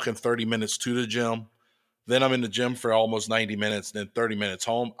 I'm walking 30 minutes to the gym. Then I'm in the gym for almost 90 minutes, then 30 minutes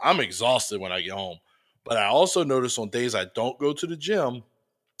home. I'm exhausted when I get home. But I also notice on days I don't go to the gym,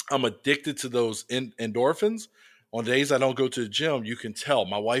 I'm addicted to those endorphins. On days I don't go to the gym, you can tell.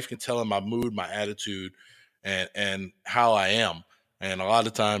 My wife can tell in my mood, my attitude, and how I am. And a lot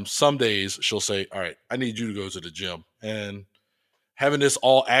of times, some days she'll say, all right, I need you to go to the gym. And having this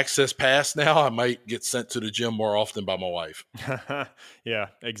all access pass now, I might get sent to the gym more often by my wife. Yeah,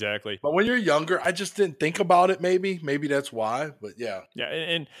 exactly. But when you're younger, I just didn't think about it. Maybe that's why. But yeah. Yeah.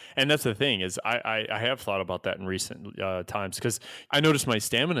 And that's the thing is I have thought about that in recent times, because I noticed my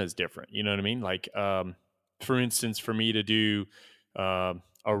stamina is different. You know what I mean? Like, for instance, for me to do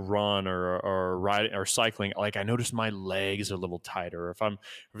a run or riding or cycling, like I notice my legs are a little tighter.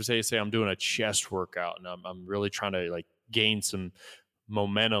 If say I'm doing a chest workout and I'm really trying to like gain some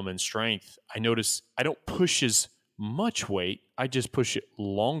momentum and strength, I notice I don't push as much weight. I just push it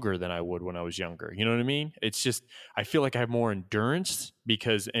longer than I would when I was younger. You know what I mean? It's just, I feel like I have more endurance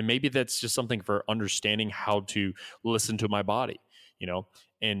and maybe that's just something for understanding how to listen to my body,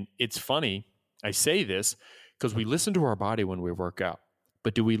 and it's funny. I say this because we listen to our body when we work out.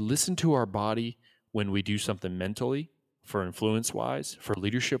 But do we listen to our body when we do something mentally, for influence-wise, for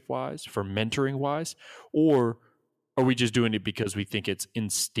leadership-wise, for mentoring-wise? Or are we just doing it because we think it's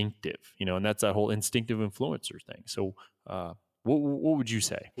instinctive? And that's that whole instinctive influencer thing. So what would you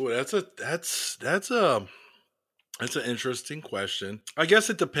say? Ooh, that's an interesting question. I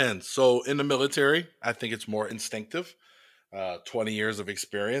guess it depends. So in the military, I think it's more instinctive. 20 years of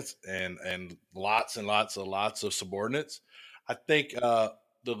experience and lots of subordinates. I think the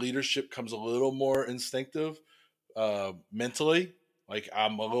leadership comes a little more instinctive mentally. Like,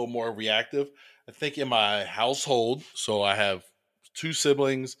 I'm a little more reactive. I think in my household, so I have 2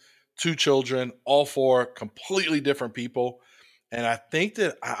 siblings, 2 children, all 4 completely different people. And I think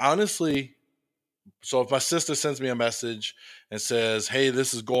that so if my sister sends me a message and says, hey,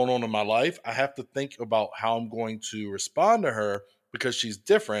 this is going on in my life, I have to think about how I'm going to respond to her because she's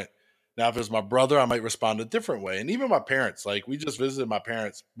different. Now, if it's my brother, I might respond a different way. And even my parents, like, we just visited my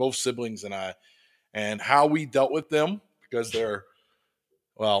parents, both siblings and I, and how we dealt with them, because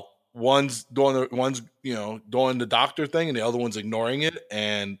one's doing the doctor thing and the other one's ignoring it.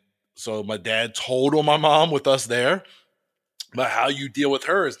 And so my dad told on my mom with us there. But how you deal with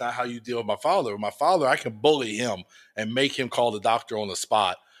her is not how you deal with my father. With my father, I can bully him and make him call the doctor on the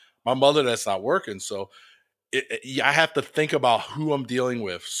spot. My mother, that's not working. So I have to think about who I'm dealing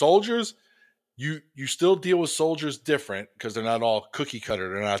with. Soldiers, you still deal with soldiers different because they're not all cookie cutter.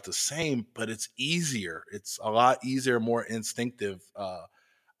 They're not the same, but it's easier. It's a lot easier, more instinctive.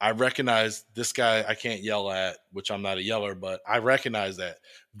 I recognize this guy I can't yell at, which I'm not a yeller, but I recognize that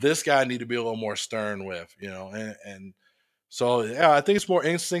this guy I need to be a little more stern with, and so, yeah, I think it's more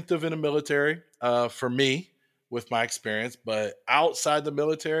instinctive in the military for me with my experience. But outside the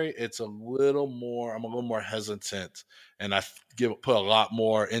military, I'm a little more hesitant and put a lot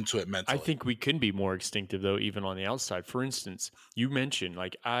more into it I mentally. think we can be more instinctive though, even on the outside. For instance, you mentioned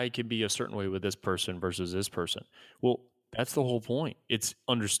like I can be a certain way with this person versus this person. Well, that's the whole point. It's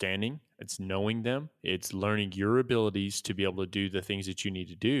understanding, it's knowing them, it's learning your abilities to be able to do the things that you need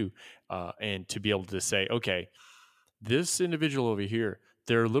to do, and to be able to say, okay, this individual over here,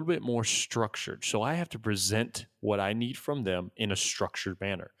 they're a little bit more structured. So I have to present what I need from them in a structured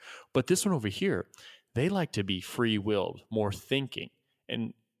manner. But this one over here, they like to be free willed, more thinking.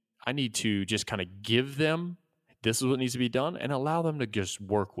 And I need to just kind of give them this is what needs to be done and allow them to just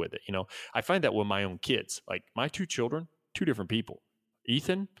work with it. I find that with my own kids, like my two children, two different people.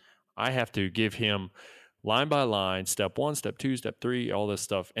 Ethan, I have to give him line by line, step 1, step 2, step 3, all this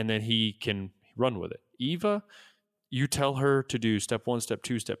stuff, and then he can run with it. Eva, you tell her to do step 1, step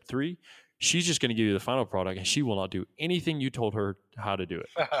 2, step 3, she's just going to give you the final product and she will not do anything you told her how to do it.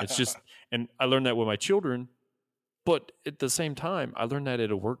 It's just, and I learned that with my children, but at the same time, I learned that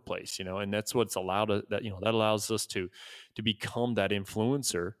at a workplace, and that's what's allowed that allows us to become that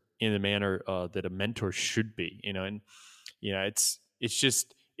influencer in the manner that a mentor should be, and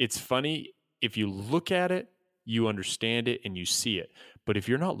it's funny if you look at it, you understand it and you see it. But if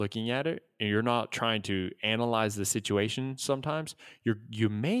you're not looking at it and you're not trying to analyze the situation, sometimes you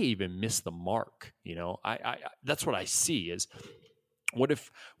may even miss the mark. I that's what I see is what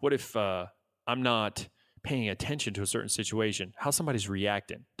if I'm not paying attention to a certain situation, how somebody's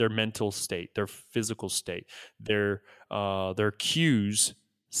reacting, their mental state, their physical state, their cues,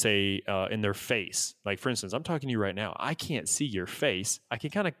 say in their face. Like for instance, I'm talking to you right now. I can't see your face. I can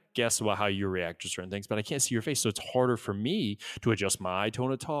kind of guess about how you react to certain things, but I can't see your face. So it's harder for me to adjust my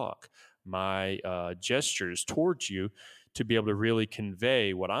tone of talk, my gestures towards you to be able to really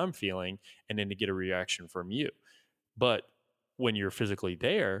convey what I'm feeling and then to get a reaction from you. But when you're physically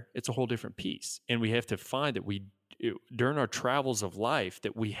there, it's a whole different piece. And we have to find that during our travels of life,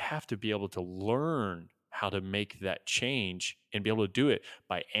 that we have to be able to learn how to make that change and be able to do it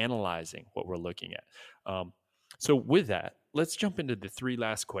by analyzing what we're looking at. So with that, let's jump into the 3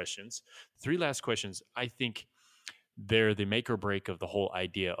 last questions. 3 last questions, I think they're the make or break of the whole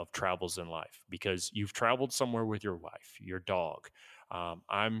idea of travels in life, because you've traveled somewhere with your wife, your dog.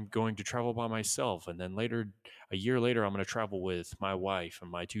 I'm going to travel by myself. And then a year later, I'm going to travel with my wife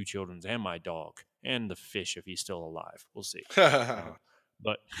and my 2 children and my dog and the fish if he's still alive. We'll see.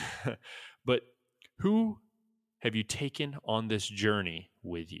 But who have you taken on this journey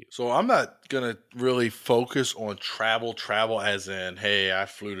with you? So I'm not going to really focus on travel as in, hey, I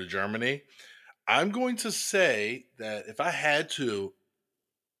flew to Germany. I'm going to say that if I had to,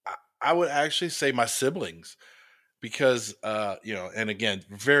 I would actually say my siblings, because, and again,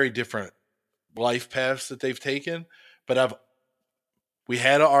 very different life paths that they've taken. But we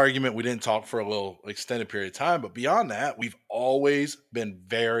had an argument. We didn't talk for a little extended period of time. But beyond that, we've always been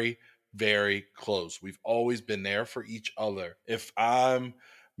very, very close. We've always been there for each other. If I'm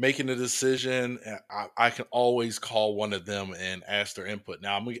making a decision, I can always call one of them and ask their input.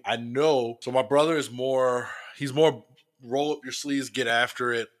 Now, I know, so my brother he's more roll up your sleeves, get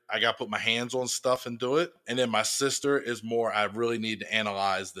after it. I got to put my hands on stuff and do it. And then my sister is more, I really need to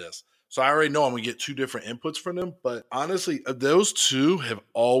analyze this. So I already know I'm going to get 2 different inputs from them. But honestly, those 2 have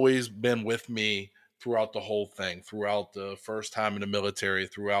always been with me throughout the whole thing, throughout the first time in the military,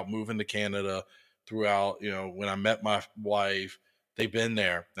 throughout moving to Canada, throughout, when I met my wife, they've been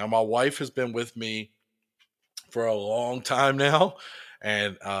there. Now, my wife has been with me for a long time now.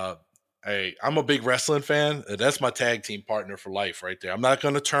 And I'm a big wrestling fan. That's my tag team partner for life right there. I'm not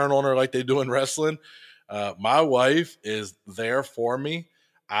going to turn on her like they do in wrestling. My wife is there for me.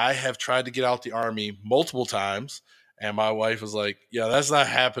 I have tried to get out the Army multiple times. And my wife was like, yeah, that's not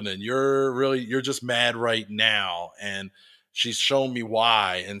happening. You're just mad right now. And she's shown me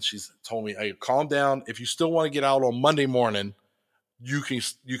why. And she's told me, hey, calm down. If you still want to get out on Monday morning, you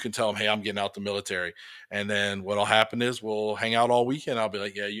can tell them, hey, I'm getting out the military. And then what'll happen is we'll hang out all weekend. I'll be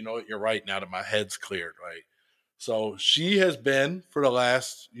like, yeah, you know what, you're right, now that my head's cleared, right? So she has been for the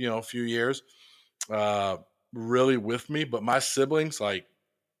last, few years, uh, really with me. But my siblings, like,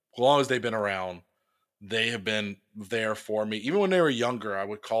 as long as they've been around, they have been there for me. Even when they were younger, I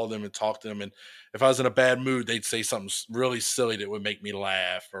would call them and talk to them. And if I was in a bad mood, they'd say something really silly that would make me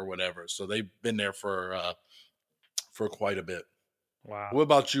laugh or whatever. So they've been there for quite a bit. Wow. What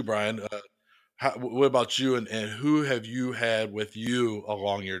about you, Brian? What about you, and who have you had with you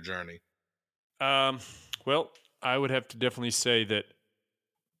along your journey? Well, I would have to definitely say that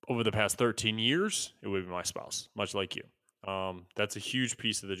over the past 13 years, it would be my spouse, much like you. That's a huge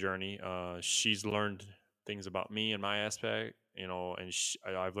piece of the journey. She's learned things about me and my aspect, and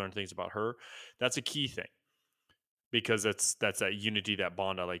I've learned things about her. That's a key thing because that's that unity, that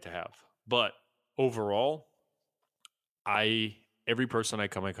bond I like to have. But overall, every person I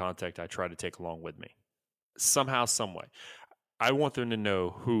come in contact, I try to take along with me somehow, some way. I want them to know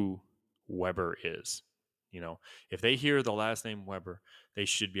who Weber is. If they hear the last name Weber, they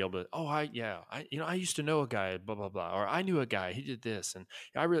should be able to, I used to know a guy, blah, blah, blah, or I knew a guy, he did this. And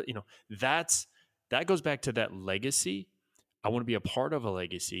I really, that goes back to that legacy. I want to be a part of a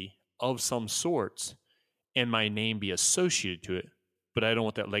legacy of some sorts and my name be associated to it. But I don't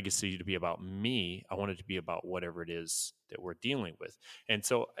want that legacy to be about me. I want it to be about whatever it is that we're dealing with. And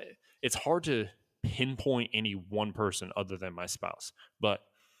so it's hard to pinpoint any one person other than my spouse. But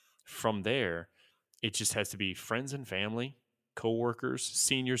from there, it just has to be friends and family, coworkers,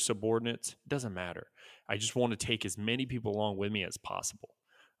 senior subordinates. It doesn't matter. I just want to take as many people along with me as possible.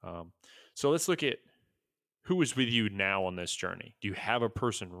 So let's look at who is with you now on this journey. Do you have a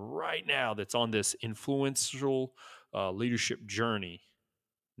person right now that's on this influential leadership journey?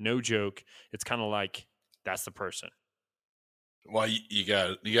 No joke. It's kind of like that's the person. Well, you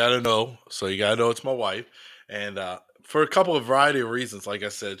got to know. So you got to know it's my wife, and for a couple of variety of reasons. Like I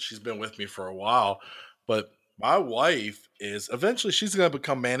said, she's been with me for a while, but my wife is eventually she's going to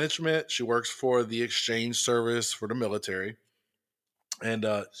become management. She works for the exchange service for the military, and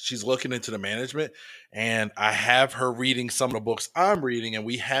she's looking into the management. And I have her reading some of the books I'm reading, and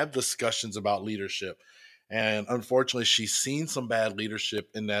we have discussions about leadership. And unfortunately, she's seen some bad leadership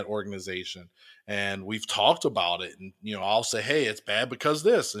in that organization. And we've talked about it. And, I'll say, hey, it's bad because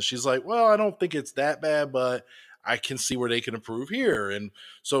this. And she's like, well, I don't think it's that bad, but I can see where they can improve here. And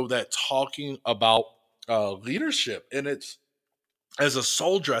so that talking about leadership, and it's, as a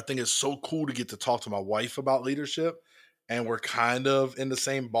soldier, I think it's so cool to get to talk to my wife about leadership. And we're kind of in the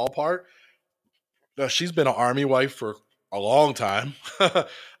same ballpark. She's been an Army wife for a long time.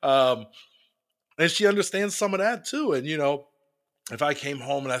 um, and she understands some of that too. And, if I came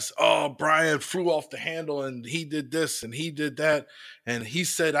home and I said, oh, Brian flew off the handle and he did this and he did that, and he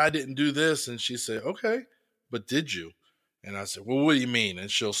said I didn't do this. And she said, okay, but did you? And I said, well, what do you mean? And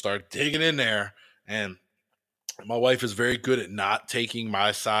she'll start digging in there. And my wife is very good at not taking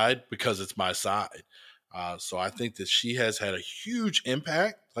my side because it's my side. So I think that she has had a huge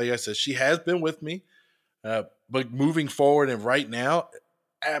impact. Like I said, she has been with me, but moving forward and right now,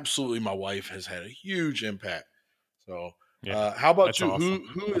 absolutely, my wife has had a huge impact. So, how about you? Awesome.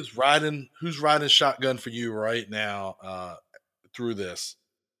 Who's riding shotgun for you right now through this?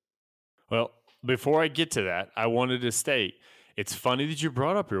 Well, before I get to that, I wanted to state it's funny that you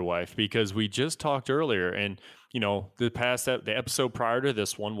brought up your wife because we just talked earlier, and the episode prior to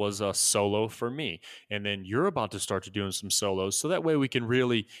this one was a solo for me, and then you're about to start to doing some solos, so that way we can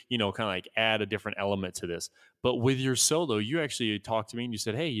really kind of like add a different element to this. But with your solo, you actually talked to me and you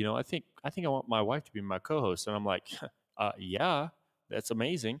said, hey, I think I want my wife to be my co-host, and I'm like, yeah. That's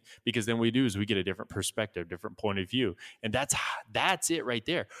amazing, because then we get a different perspective, different point of view, and that's it right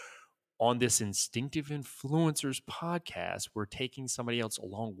there. On this Instinctive Influencers podcast, we're taking somebody else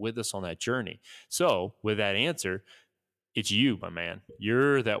along with us on that journey. So with that answer, it's you, my man.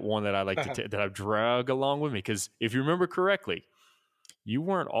 You're that one that I like to that I've dragged along with me. Because if you remember correctly, you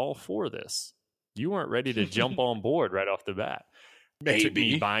weren't all for this. You weren't ready to jump on board right off the bat. Maybe. It took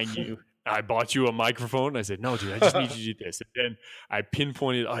me buying you. I bought you a microphone. And I said, no, dude, I just need you to do this. And then I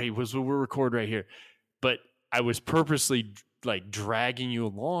pinpointed, we're recording right here. But I was purposely like dragging you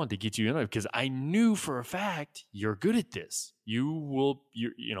along to get you in there because I knew for a fact you're good at this. You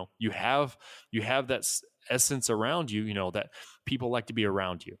have that essence around you, that people like to be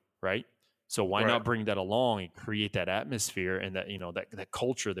around you, right? So why not bring that along and create that atmosphere and that, that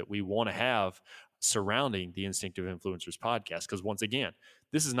culture that we want to have surrounding the Instinctive Influencers podcast? Because once again,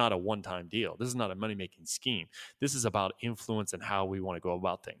 this is not a one-time deal. This is not a money-making scheme. This is about influence and how we want to go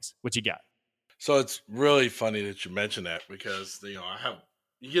about things. What you got? So it's really funny that you mention that because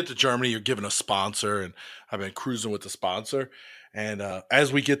you get to Germany, you're given a sponsor, and I've been cruising with the sponsor. And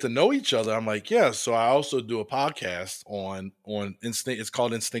as we get to know each other, I'm like, yeah. So I also do a podcast on instinct. It's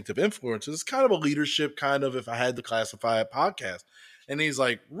called Instinctive Influences. It's kind of a leadership kind of, if I had to classify it, podcast. And he's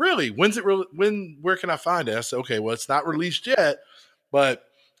like, really? When's it? Where can I find it? I said, okay, well, it's not released yet, but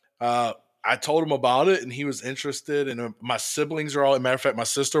uh, I told him about it, and he was interested. And my siblings are all. As a matter of fact, my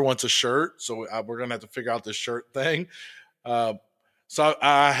sister wants a shirt, so we're gonna have to figure out this shirt thing. Uh, so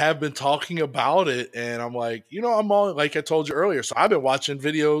I have been talking about it, and I'm like, I'm all like I told you earlier. So I've been watching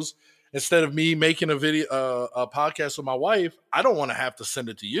videos instead of me making a podcast with my wife. I don't want to have to send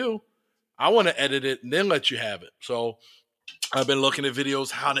it to you. I want to edit it and then let you have it. So I've been looking at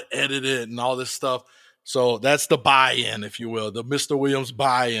videos how to edit it and all this stuff. So that's the buy-in, if you will, the Mr. Williams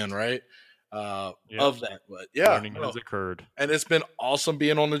buy-in, right? Yeah, Of that. But yeah, learning has occurred. and it's been awesome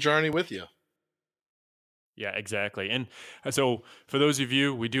being on the journey with you. Yeah, exactly. And so for those of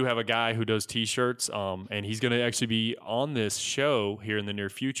you, we do have a guy who does t-shirts, and he's going to actually be on this show here in the near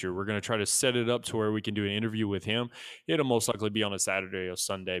future. We're going to try to set it up to where we can do an interview with him. It'll most likely be on a Saturday or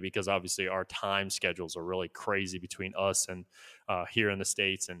Sunday because obviously our time schedules are really crazy between us and here in the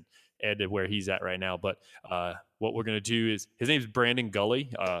States and Ed where he's at right now. But what we're going to do is, his name's Brandon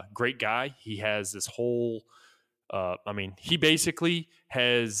Gully, great guy. He has this whole, he basically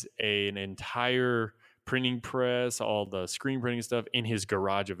has an entire printing press, all the screen printing stuff in his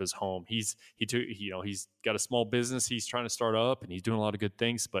garage of his home. He's got a small business he's trying to start up, and he's doing a lot of good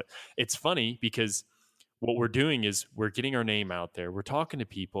things. But it's funny because what we're doing is we're getting our name out there, we're talking to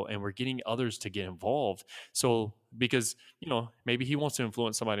people, and we're getting others to get involved. So because maybe he wants to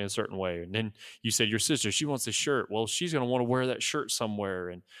influence somebody in a certain way, and then you said your sister, she wants a shirt. Well, she's going to want to wear that shirt somewhere.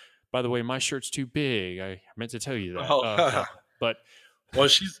 And by the way, my shirt's too big. I meant to tell you that. No. But well,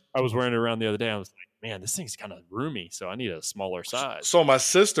 I was wearing it around the other day. I was like, man, this thing's kind of roomy, so I need a smaller size. So my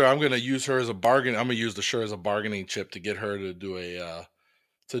sister, I'm going to use her as a bargain. I'm going to use the shirt as a bargaining chip to get her to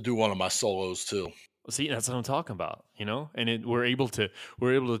do one of my solos too. See, that's what I'm talking about, And we're able to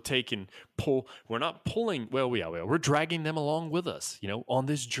take and pull. We're not pulling. Well, we're dragging them along with us, on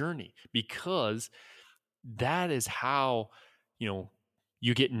this journey, because that is how,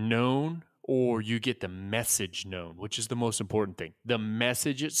 you get known, or you get the message known, which is the most important thing. The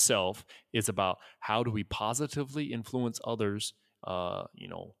message itself is about how do we positively influence others,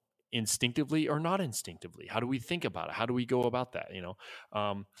 instinctively or not instinctively. How do we think about it? How do we go about that?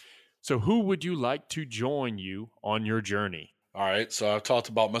 So who would you like to join you on your journey? All right. So I've talked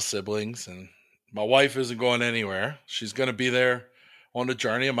about my siblings, and my wife isn't going anywhere. She's going to be there on the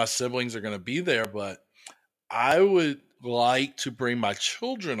journey, and my siblings are going to be there. But I would like to bring my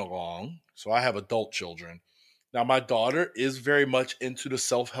children along. So I have adult children. Now, my daughter is very much into the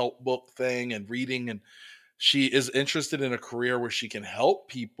self-help book thing and reading, and she is interested in a career where she can help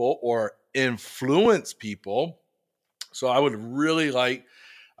people or influence people. So I would really like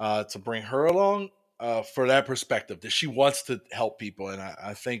to bring her along for that perspective, that she wants to help people. And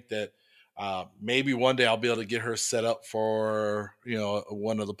I think that maybe one day I'll be able to get her set up for,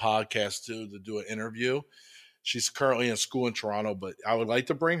 one of the podcasts to do an interview. She's currently in school in Toronto, but I would like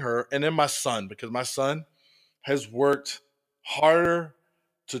to bring her. And then my son, because my son has worked harder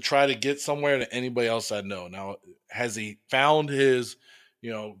to try to get somewhere than anybody else I know. Now, has he found his,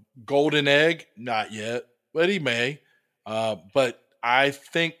 golden egg? Not yet, but he may. But I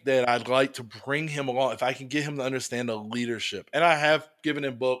think that I'd like to bring him along if I can get him to understand the leadership. And I have given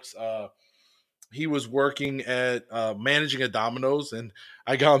him books. He was working at managing at Domino's, and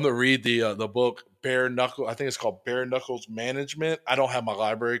I got him to read the book Bare Knuckle. I think it's called Bare Knuckles Management. I don't have my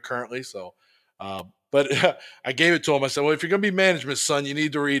library currently, so but I gave it to him. I said, well, if you're going to be management, son, you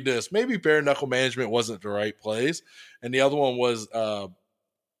need to read this. Maybe Bare Knuckle Management wasn't the right place. And the other one was the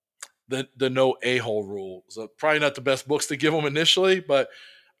No A-Hole Rule. So probably not the best books to give them initially, but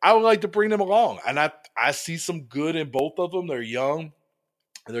I would like to bring them along. And I see some good in both of them. They're young.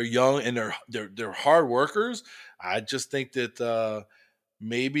 And they're hard workers. I just think that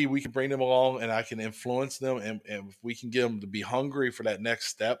maybe we can bring them along and I can influence them. And if we can get them to be hungry for that next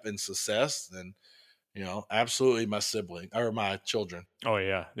step in success, then, absolutely my sibling or my children. Oh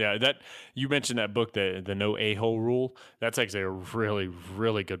yeah. Yeah. That you mentioned that book, the No A-Hole Rule. That's actually a really,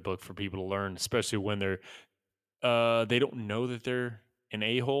 really good book for people to learn, especially when they don't know that they're an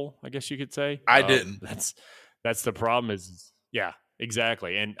a-hole, I guess you could say. I didn't. That's the problem is, yeah,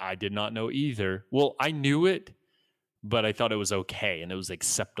 exactly. And I did not know either. Well, I knew it, but I thought it was okay and it was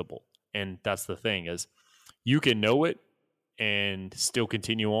acceptable. And that's the thing is you can know it and still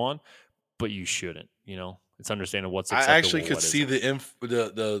continue on, but you shouldn't, It's understanding what's I acceptable, actually could what see isn't.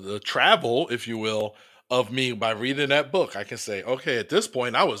 the travel, if you will, of me by reading that book. I can say, okay, at this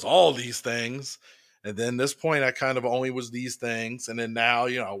point I was all these things, and then this point I kind of only was these things, and then now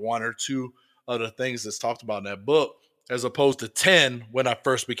one or two other things that's talked about in that book, as opposed to 10 when I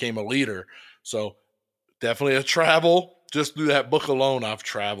first became a leader. So definitely a travel. Just through that book alone, I've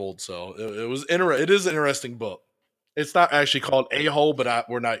traveled. So it was It is an interesting book. It's not actually called A Hole, but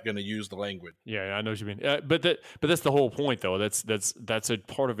we're not going to use the language. Yeah, I know what you mean. But that's the whole point, though. That's a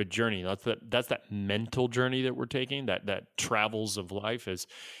part of a journey. That's that mental journey that we're taking. That travels of life is,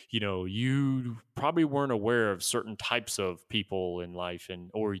 you probably weren't aware of certain types of people in life,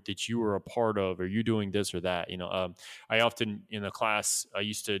 or that you were a part of, or you doing this or that. I often in the class I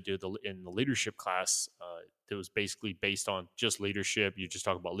used to do in the leadership class. That was basically based on just leadership. You just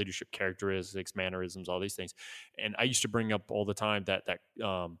talk about leadership characteristics, mannerisms, all these things. And I used to bring up all the time that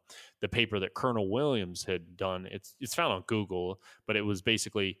the paper that Colonel Williams had done. It's found on Google, but it was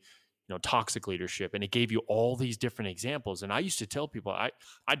basically toxic leadership, and it gave you all these different examples. And I used to tell people I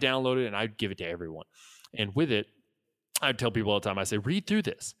downloaded it and I'd give it to everyone. And with it, I'd tell people all the time. I say, read through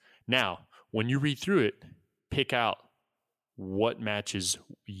this. Now, when you read through it, pick out what matches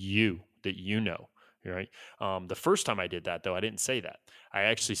you that Right. The first time I did that, though, I didn't say that. I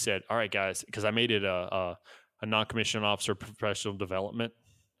actually said, all right, guys, because I made it a non-commissioned officer professional development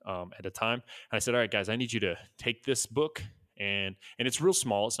at a time. And I said, all right, guys, I need you to take this book and it's real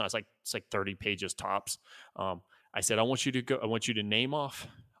small. It's like 30 pages tops. I said, I want you to name off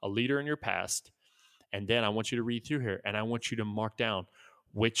a leader in your past. And then I want you to read through here and I want you to mark down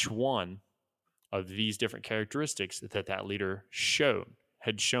which one of these different characteristics that leader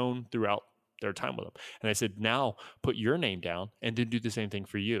had shown throughout their time with them. And I said, now put your name down and then do the same thing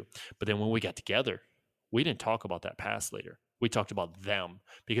for you. But then when we got together, we didn't talk about that past leader. We talked about them,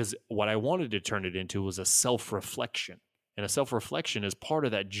 because what I wanted to turn it into was a self-reflection. And a self-reflection is part of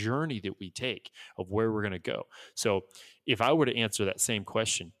that journey that we take of where we're going to go. So if I were to answer that same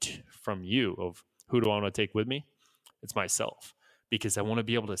question from you of who do I want to take with me, it's myself, because I want to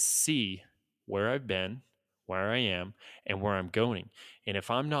be able to see where I've been, where I am, and where I'm going. And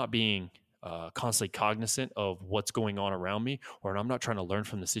if I'm not being constantly cognizant of what's going on around me, or I'm not trying to learn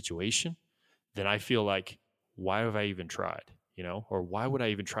from the situation, then I feel like, why have I even tried? Or why would I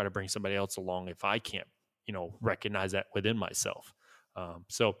even try to bring somebody else along if I can't, recognize that within myself?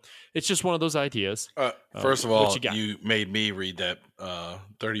 So it's just one of those ideas. First of all, you made me read that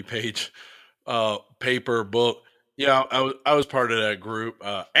 30-page paper book. Yeah, I was part of that group.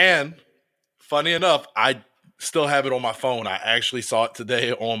 And funny enough, I still have it on my phone. I actually saw it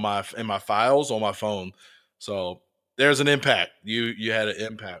today in my files on my phone. So there's an impact. You had an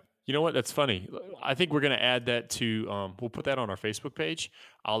impact. You know what? That's funny. I think we're going to add that to. We'll put that on our Facebook page.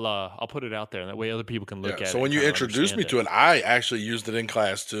 I'll put it out there, and that way other people can look at it. So when you introduced me to it, I actually used it in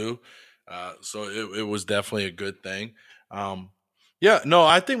class too. So it was definitely a good thing.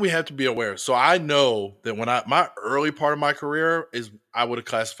 I think we have to be aware. So I know that my early part of my career I would have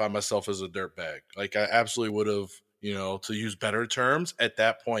classified myself as a dirtbag. Like I absolutely would have, to use better terms at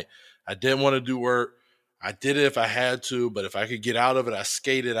that point. I didn't want to do work. I did it if I had to, but if I could get out of it, I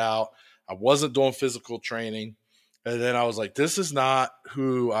skated out. I wasn't doing physical training. And then I was like, this is not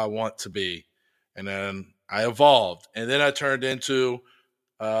who I want to be. And then I evolved. And then I turned into,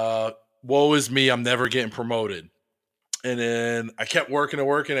 woe is me, I'm never getting promoted. And then I kept working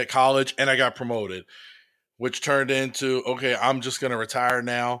at college, and I got promoted, which turned into, okay, I'm just going to retire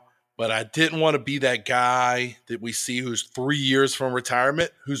now. But I didn't want to be that guy that we see who's 3 years from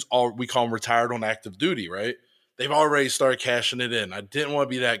retirement, we call him retired on active duty, right? They've already started cashing it in. I didn't want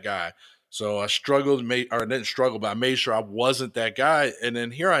to be that guy. So I didn't struggle, but I made sure I wasn't that guy. And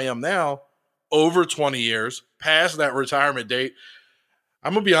then here I am now, over 20 years, past that retirement date.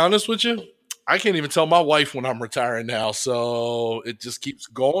 I'm going to be honest with you. I can't even tell my wife when I'm retiring now. So it just keeps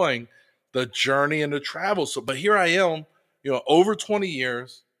going, the journey and the travel. So, but here I am, over 20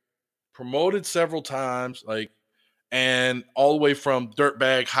 years, promoted several times, and all the way from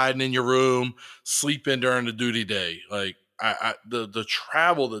dirtbag, hiding in your room, sleeping during the duty day. Like the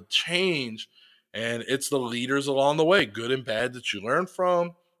travel, the change, and it's the leaders along the way, good and bad, that you learn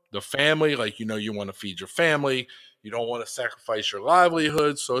from. The family, you want to feed your family. You don't want to sacrifice your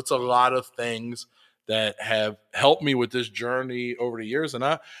livelihood. So it's a lot of things that have helped me with this journey over the years. And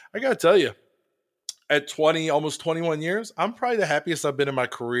I got to tell you, at 20, almost 21 years, I'm probably the happiest I've been in my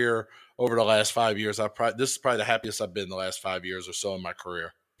career over the last 5 years. This is probably the happiest I've been in the last 5 years or so in my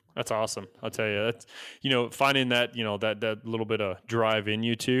career. That's awesome. I'll tell you, that's, finding that, that little bit of drive in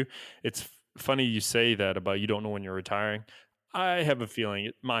you too. It's funny you say that about you don't know when you're retiring. I have a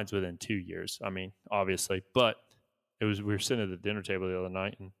feeling mine's within 2 years. I mean, obviously, but we were sitting at the dinner table the other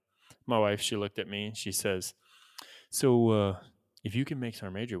night, and my wife, she looked at me and she says, "So, if you can make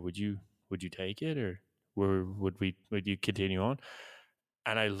Sergeant Major, would you take it, or would you continue on?"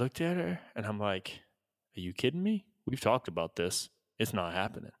 And I looked at her and I'm like, "Are you kidding me? We've talked about this. It's not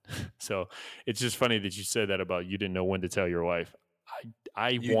happening." So it's just funny that you said that about you didn't know when to tell your wife. I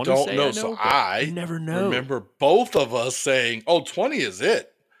You want to don't say know. I know, So but you I never know. remember both of us saying, "Oh, 20 is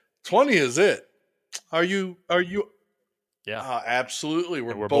it. 20 is it." Are you? Yeah, Absolutely. and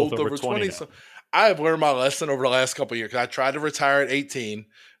We're we're both both over over 20 20. now. So I have learned my lesson over the last couple of years. 'Cause I tried to retire at 18,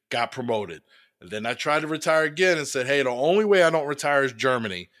 got promoted. And then I tried to retire again and said, hey, the only way I don't retire is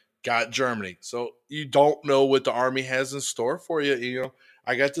Germany. Got Germany. So you don't know what the Army has in store for you. You know,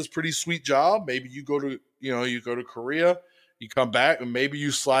 I got this pretty sweet job. Maybe you go to Korea, you come back, and maybe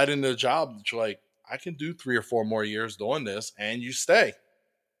you slide into a job that you're like, I can do 3 or 4 more years doing this, and you stay.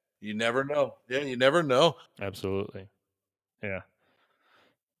 You never know. Yeah, you never know. Absolutely. Yeah.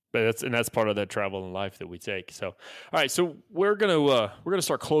 But that's part of that travel in life that we take. So, all right, so we're gonna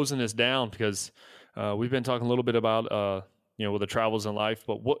start closing this down because we've been talking a little bit about with the travels in life.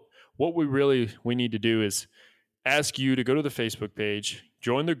 But what we need to do is ask you to go to the Facebook page,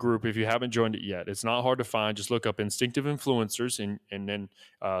 join the group if you haven't joined it yet. It's not hard to find. Just look up Instinctive Influencers and then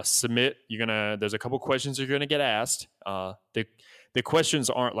submit. There's a couple questions you're gonna get asked. The questions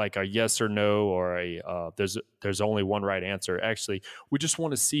aren't like a yes or no or there's only one right answer. Actually, we just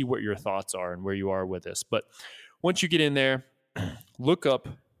want to see what your thoughts are and where you are with this. But once you get in there, look up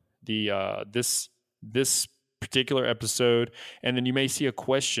the this particular episode, and then you may see a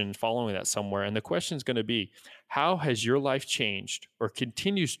question following that somewhere. And the question is going to be, how has your life changed or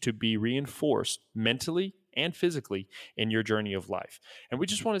continues to be reinforced mentally and physically in your journey of life? And we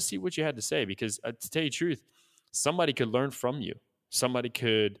just want to see what you had to say because to tell you the truth, somebody could learn from you. Somebody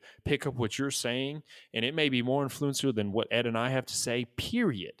could pick up what you're saying, and it may be more influential than what Ed and I have to say,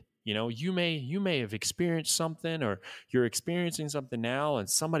 period. You know, you may have experienced something or you're experiencing something now, and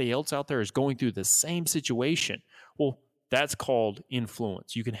somebody else out there is going through the same situation. Well, that's called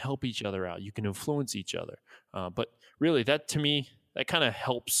influence. You can help each other out. You can influence each other. But really, that to me, that kind of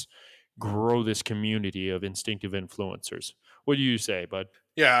helps grow this community of instinctive influencers. What do you say, bud?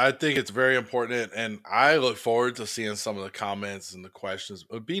 Yeah, I think it's very important, and I look forward to seeing some of the comments and the questions.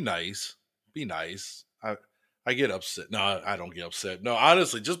 Be nice. Be nice. I get upset. No, I don't get upset. No,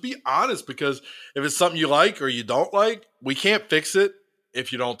 honestly, just be honest because if it's something you like or you don't like, we can't fix it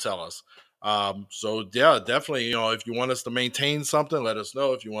if you don't tell us. So yeah, definitely, if you want us to maintain something, let us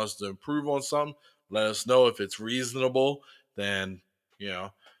know. If you want us to improve on something, let us know. If it's reasonable, then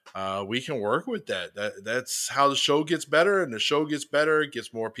we can work with that. That's how the show gets better, and the show gets better. It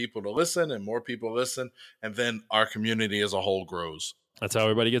gets more people to listen, and more people listen, and then our community as a whole grows. That's how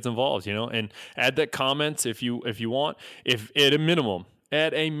everybody gets involved, and add that comments if you want. If at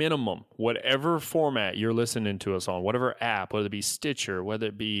a minimum, whatever format you're listening to us on, whatever app, whether it be Stitcher, whether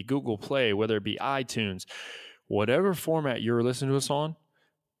it be Google Play, whether it be iTunes, whatever format you're listening to us on,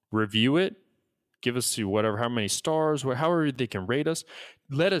 review it. Give us how many stars, however they can rate us.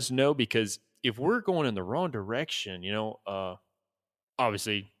 Let us know, because if we're going in the wrong direction,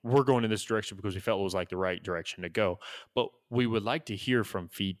 obviously we're going in this direction because we felt it was like the right direction to go. But we would like to hear from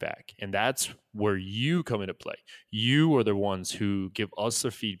feedback, and that's where you come into play. You are the ones who give us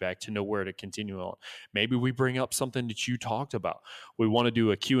the feedback to know where to continue on. Maybe we bring up something that you talked about. We want to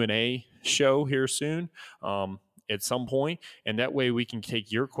do a Q&A show here soon. At some point, and that way we can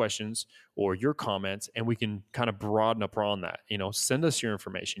take your questions or your comments and we can kind of broaden up on that. Send us your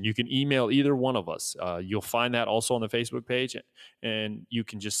information. You can email either one of us. You'll find that also on the Facebook page, and you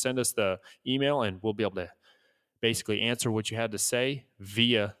can just send us the email and we'll be able to basically answer what you had to say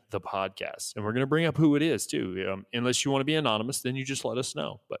via the podcast. And we're going to bring up who it is too. Unless you want to be anonymous, then you just let us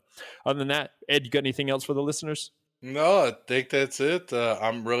know. But other than that, Ed, you got anything else for the listeners? No, I think that's it.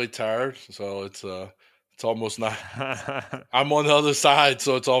 I'm really tired, so it's almost 9. I'm on the other side,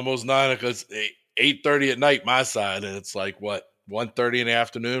 so it's almost 9 because 8:30 at night my side, and it's like what 1:30 in the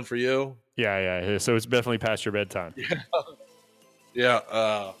afternoon for you. Yeah. So it's definitely past your bedtime. Yeah.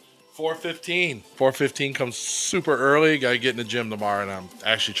 4:15. 4:15 comes super early. Got to get in the gym tomorrow, and I'm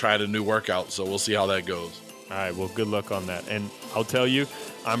actually trying a new workout, so we'll see how that goes. All right. Well, good luck on that. And I'll tell you,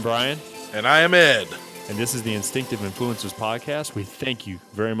 I'm Brian, and I am Ed, and this is the Instinctive Influencers Podcast. We thank you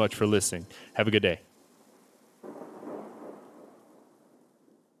very much for listening. Have a good day.